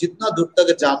जो जितना दूर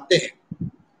तक जानते हैं,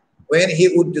 when he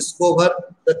would discover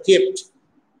the theft,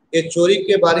 ये चोरी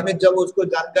के बारे में जब उसको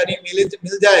जानकारी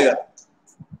मिल जाएगा,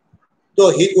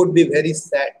 तो he would be very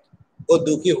sad, वो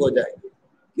दुखी हो जाएंगे.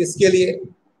 किसके लिए?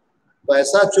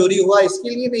 पैसा चोरी हुआ इसके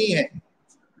लिए नहीं है,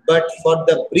 but for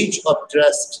the breach of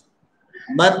trust.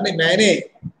 मैंने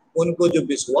उनको जो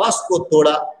विश्वास को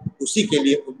तोड़ा, उसी के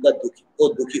लिए वो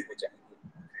दुखी हो जाएंगे,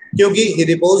 क्योंकि he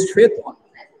reposed faith on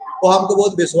me. वो हमको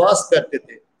बहुत विश्वास करते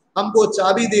थे, हमको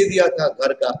चाबी दे दिया था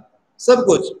घर का, सब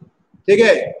कुछ ठीक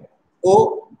है.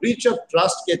 वो ब्रीच ऑफ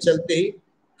ट्रस्ट के चलते ही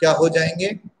क्या हो जाएंगे?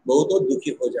 बहुत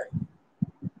दुखी हो जाएंगे.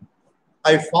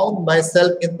 I found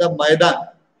myself in the मैदान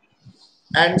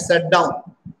and sat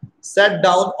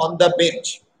down on the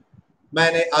bench.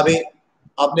 मैंने अभी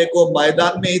अपने को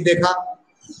मैदान में ही देखा,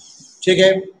 ठीक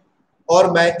है,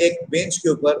 और मैं एक बेंच के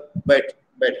ऊपर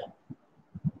बैठा.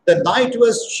 The night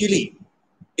was chilly.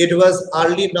 It was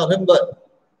early November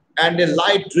and a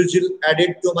light drizzle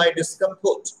added to my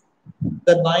discomfort.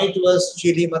 The night was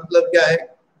chilly मतलब क्या है?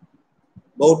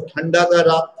 बहुत ठंडा का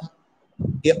रात था.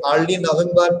 ये अर्ली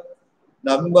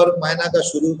नवंबर महीना का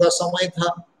शुरू का समय था.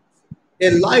 ए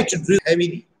लाइट ड्रिल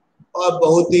हेवीली, और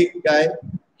बहुत ही क्या है?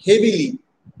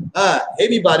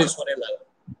 हेवी बारिश होने लगा,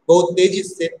 बहुत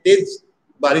तेज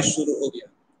बारिश शुरू हो गया.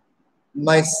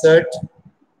 My shirt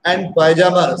and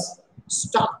pajamas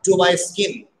stuck to my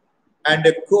skin and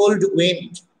a cold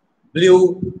wind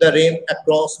blew the rain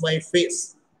across my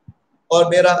face. और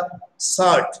मेरा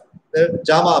शर्ट,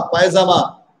 पायजामा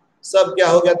सब क्या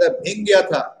हो गया था? भीग गया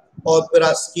था, और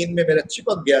मेरा स्किन में मेरा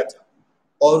चिपक गया था,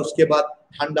 और उसके बाद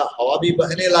ठंडा हवा भी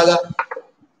बहने लगा.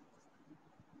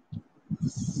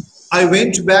 I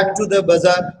went back to the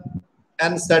bazaar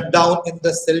and sat down in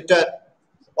the shelter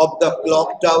of the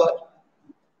clock tower.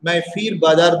 मैं फिर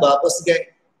बाजार वापस गए.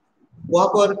 वहां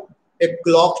पर एक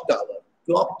क्लॉक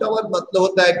टावर मतलब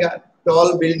होता है क्या?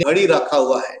 टॉल बिल्डिंग, घड़ी रखा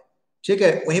हुआ है, ठीक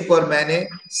है, वहीं पर मैंने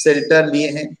शेल्टर लिए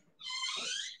हैं.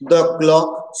 The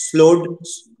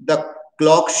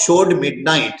clock showed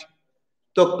midnight.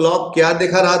 तो क्लॉक क्या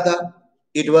दिखा रहा था?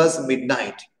 It was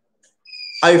midnight.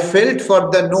 I felt for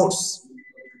the notes.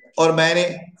 और मैंने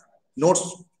नोट्स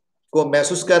को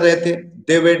महसूस कर रहे थे.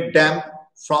 They were damp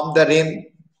from the rain.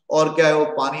 और क्या है? वो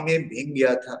पानी में भीग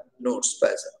गया था नोट्स,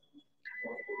 पैसा.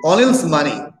 Anil's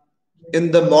money.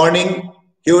 In the morning,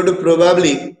 he would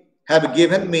probably have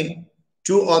given me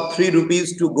 2 or 3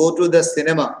 rupees to go to the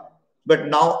cinema, but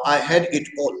now I had it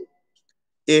all.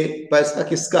 ये पैसा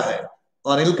किसका है?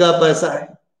 अनिल का पैसा है.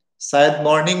 शायद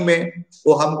मॉर्निंग में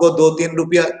वो हमको 2-3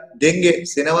 रुपया देंगे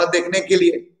सिनेमा देखने के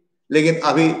लिए, लेकिन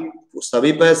अभी वो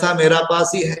सभी पैसा मेरा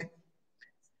पास ही है.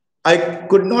 I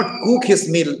could not cook his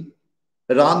meal,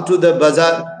 run to the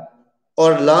bazaar,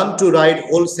 or learn to write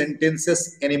whole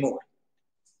sentences anymore.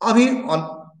 अभी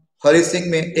हरि सिंह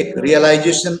में एक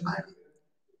रियलाइजेशन आया,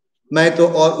 मैं तो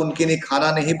और उनके लिए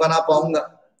खाना नहीं बना पाऊंगा,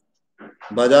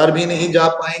 बाजार भी नहीं जा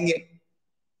पाएंगे,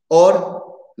 और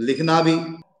लिखना भी.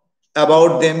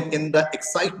 About them in the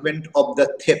excitement of the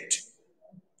theft.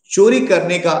 चोरी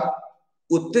करने का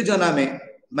उत्तेजना में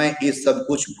मैं ये सब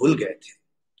कुछ भूल गए थे.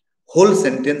 Whole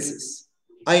sentences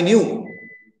I knew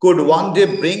could one day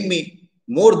bring me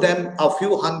more than a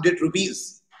few hundred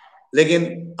rupees.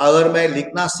 लेकिन अगर मैं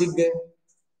लिखना सीख गए,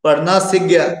 पढ़ना सीख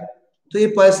गया, तो ये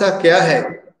पैसा क्या है?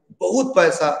 बहुत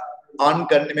पैसा अर्न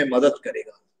करने में मदद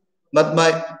करेगा. But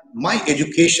my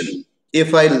education,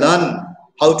 if I learn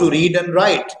how to read and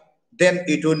write, then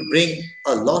it would bring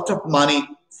a lot of money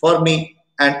for me,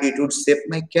 and it would shape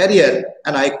my career,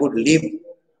 and I could live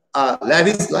a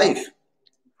lavish life.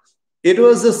 It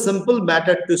was a simple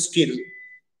matter to steal,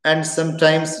 and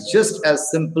sometimes just as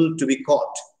simple to be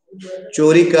caught.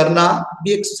 चोरी करना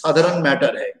भी एक साधारण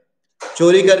matter है,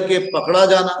 चोरी करके पकड़ा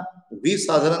जाना भी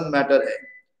साधारण मैटर है.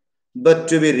 But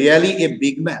to be really a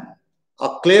big man, a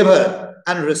clever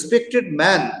and respected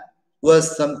man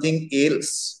was something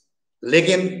else.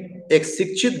 लेकिन एक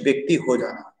शिक्षित व्यक्ति हो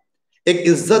जाना, एक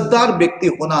इज्जतदार व्यक्ति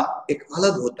होना एक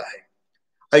अलग होता है.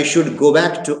 I should go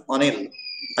back to Anil,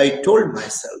 I told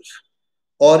myself.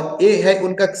 और ये है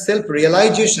उनका सेल्फ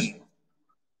रियलाइजेशन,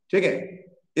 ठीक है.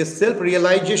 ये सेल्फ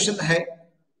रियलाइजेशन है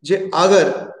जे अगर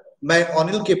मैं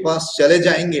अनिल के पास चले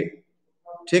जाएंगे,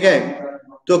 ठीक है,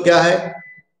 तो क्या है,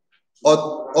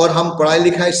 और हम पढ़ाई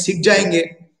लिखाई सीख जाएंगे,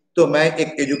 तो मैं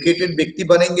एक एजुकेटेड व्यक्ति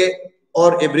बनेंगे,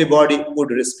 और everybody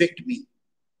would respect me.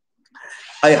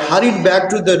 I hurried back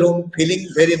to the room feeling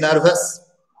very nervous,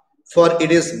 for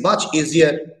it is much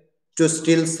easier to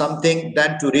steal something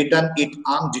than to return it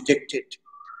undetected.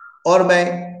 और मैं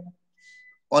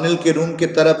अनिल के रूम की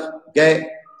तरफ गए,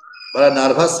 बड़ा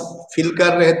नर्वस फील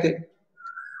कर रहे थे।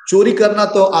 चोरी करना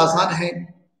तो आसान है,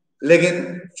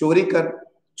 लेकिन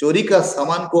चोरी का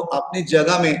सामान को अपनी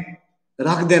जगह में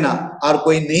रख देना और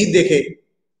कोई नहीं देखे,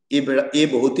 ये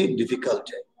बहुत ही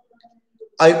डिफिकल्ट है।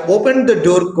 I open the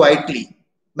door quietly,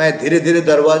 मैं धीरे धीरे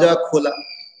दरवाजा खोला।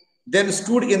 Then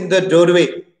stood in the doorway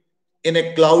in A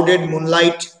clouded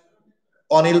moonlight,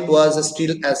 Anil was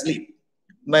still asleep.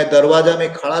 मैं दरवाजा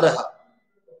में खड़ा रहा,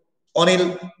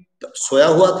 अनिल सोया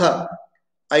हुआ था।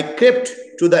 I crept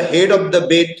to the head of the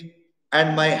bed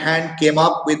and my hand came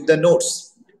up with the notes.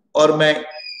 और मैं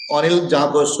अनिल जहां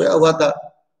पर सोया हुआ था,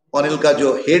 अनिल का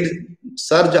जो हेड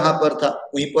सर जहां पर था,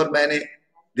 वहीं पर मैंने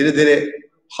धीरे धीरे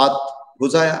हाथ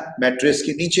घुसाया मैट्रेस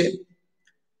के नीचे।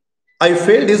 I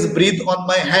felt his breath on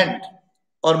my hand,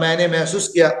 और मैंने महसूस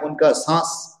किया उनका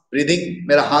सांस, ब्रीदिंग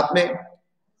मेरा हाथ में।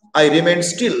 I remained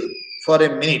still for a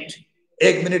minute.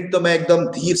 एक मिनट तो मैं एकदम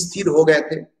धीर स्थिर हो गए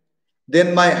थे।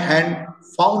 Then my hand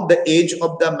found the edge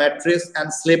of the mattress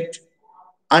and slept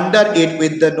under it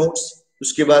with the notes.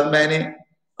 उसके बाद मैंने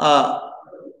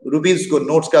रुबीज को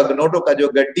नोटों का जो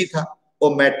गड्डी था वो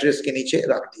मैट्रेस के नीचे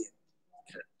रख दिया।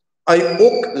 I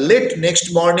woke late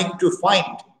next morning to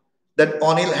find that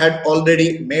Anil had already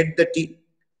made the tea.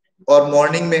 और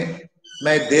मॉर्निंग में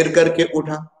मैं देर करके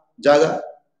उठा, जागा,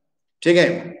 ठीक है।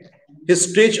 He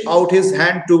stretched out his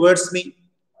hand towards me,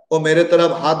 वो मेरे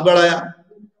तरफ हाथ बढ़ाया।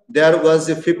 There was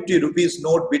a 50 rupees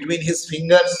note between his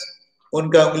fingers,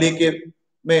 उनका उंगली के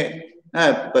में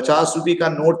 50 रुपये का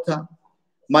नोट था।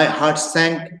 My heart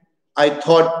sank. I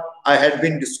thought I had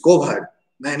been discovered.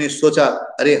 मैंने सोचा,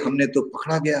 अरे हमने तो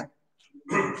पकड़ा गया।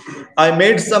 I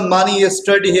made some money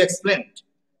yesterday, he explained.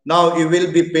 Now you will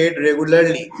be paid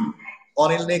regularly.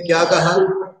 Anil ने क्या कहा,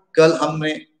 कल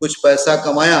हमने कुछ पैसा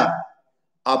कमाया,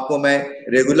 आपको मैं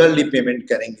रेगुलरली पेमेंट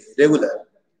करेंगे, रेगुलर।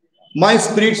 My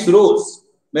spirits rose,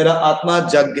 मेरा आत्मा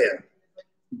जग गया।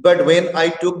 But when I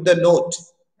took the note,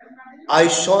 I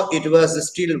saw it was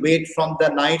still wet from the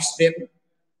night's rain.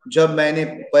 जब मैंने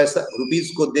पैसा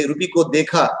रुपी को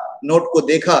देखा, नोट को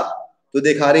देखा, तो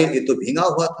देखा रे ये तो भींगा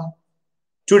हुआ था।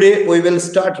 Today we will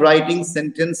start writing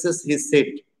sentences, he said.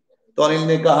 तो अनिल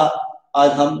ने कहा,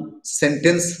 आज हम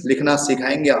सेंटेंस लिखना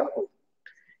सिखाएंगे आपको।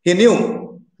 He knew,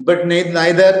 but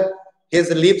neither his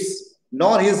lips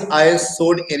nor his eyes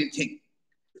showed anything.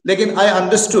 लेकिन I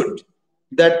understood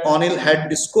that Anil had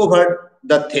discovered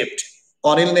the theft.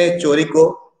 Anil ने चोरी को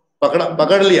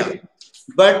पकड़ लिया,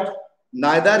 but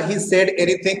neither he said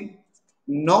anything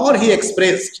nor he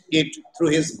expressed it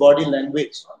through his body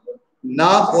language. ना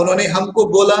उन्होंने हमको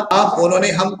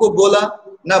बोला,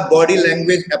 ना बॉडी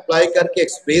लैंग्वेज अप्लाई करके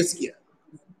एक्सप्रेस किया।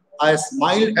 I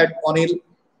smiled at Anil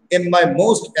in my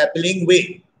most appealing way.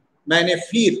 मैंने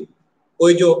फिर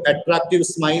कोई जो अट्रैक्टिव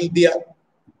स्माइल दिया,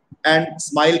 and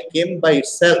smile came by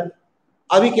itself.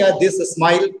 अभी क्या, this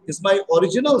smile is my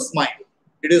original smile.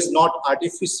 It is not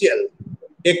artificial.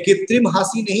 एक कृत्रिम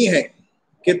हंसी नहीं है,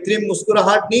 कृत्रिम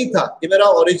मुस्कुराहट नहीं था, ये मेरा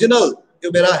ओरिजिनल,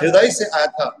 जो मेरा हृदय से आया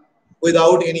था,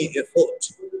 without any effort.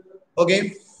 Okay,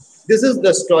 this is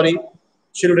the story,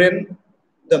 children.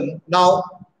 Now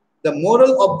the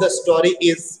moral of the story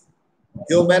is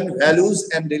human values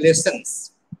and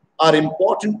relations are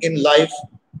important in life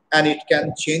and it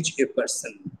can change a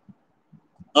person.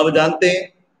 अब जानते हैं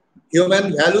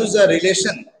human values और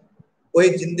relation वही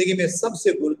जिंदगी में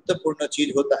सबसे गुरुत्वपूर्ण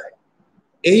चीज होता है,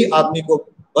 यही आदमी को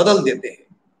बदल देते हैं।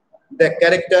 The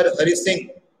character Hari Singh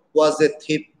was a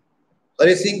thief.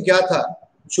 Hari Singh क्या था,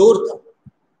 चोर था।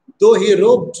 दो ही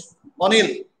robed Anil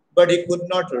but he could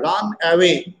not run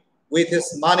away with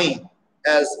his money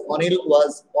as Anil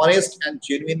was honest and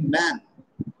genuine man.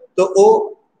 तो वो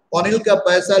अनिल का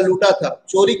पैसा लूटा था,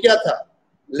 चोरी क्या था,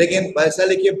 लेकिन पैसा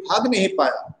लेके भाग नहीं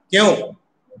पाया। क्यों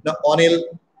ना, अनिल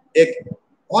एक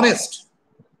ऑनेस्ट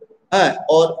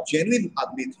और जेन्युइन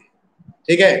आदमी थे,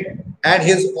 ठीक है। And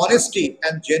his honesty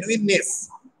and genuineness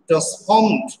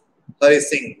transformed Hari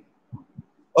Singh.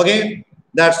 Okay,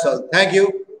 that's all. Thank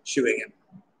you, Shiv again.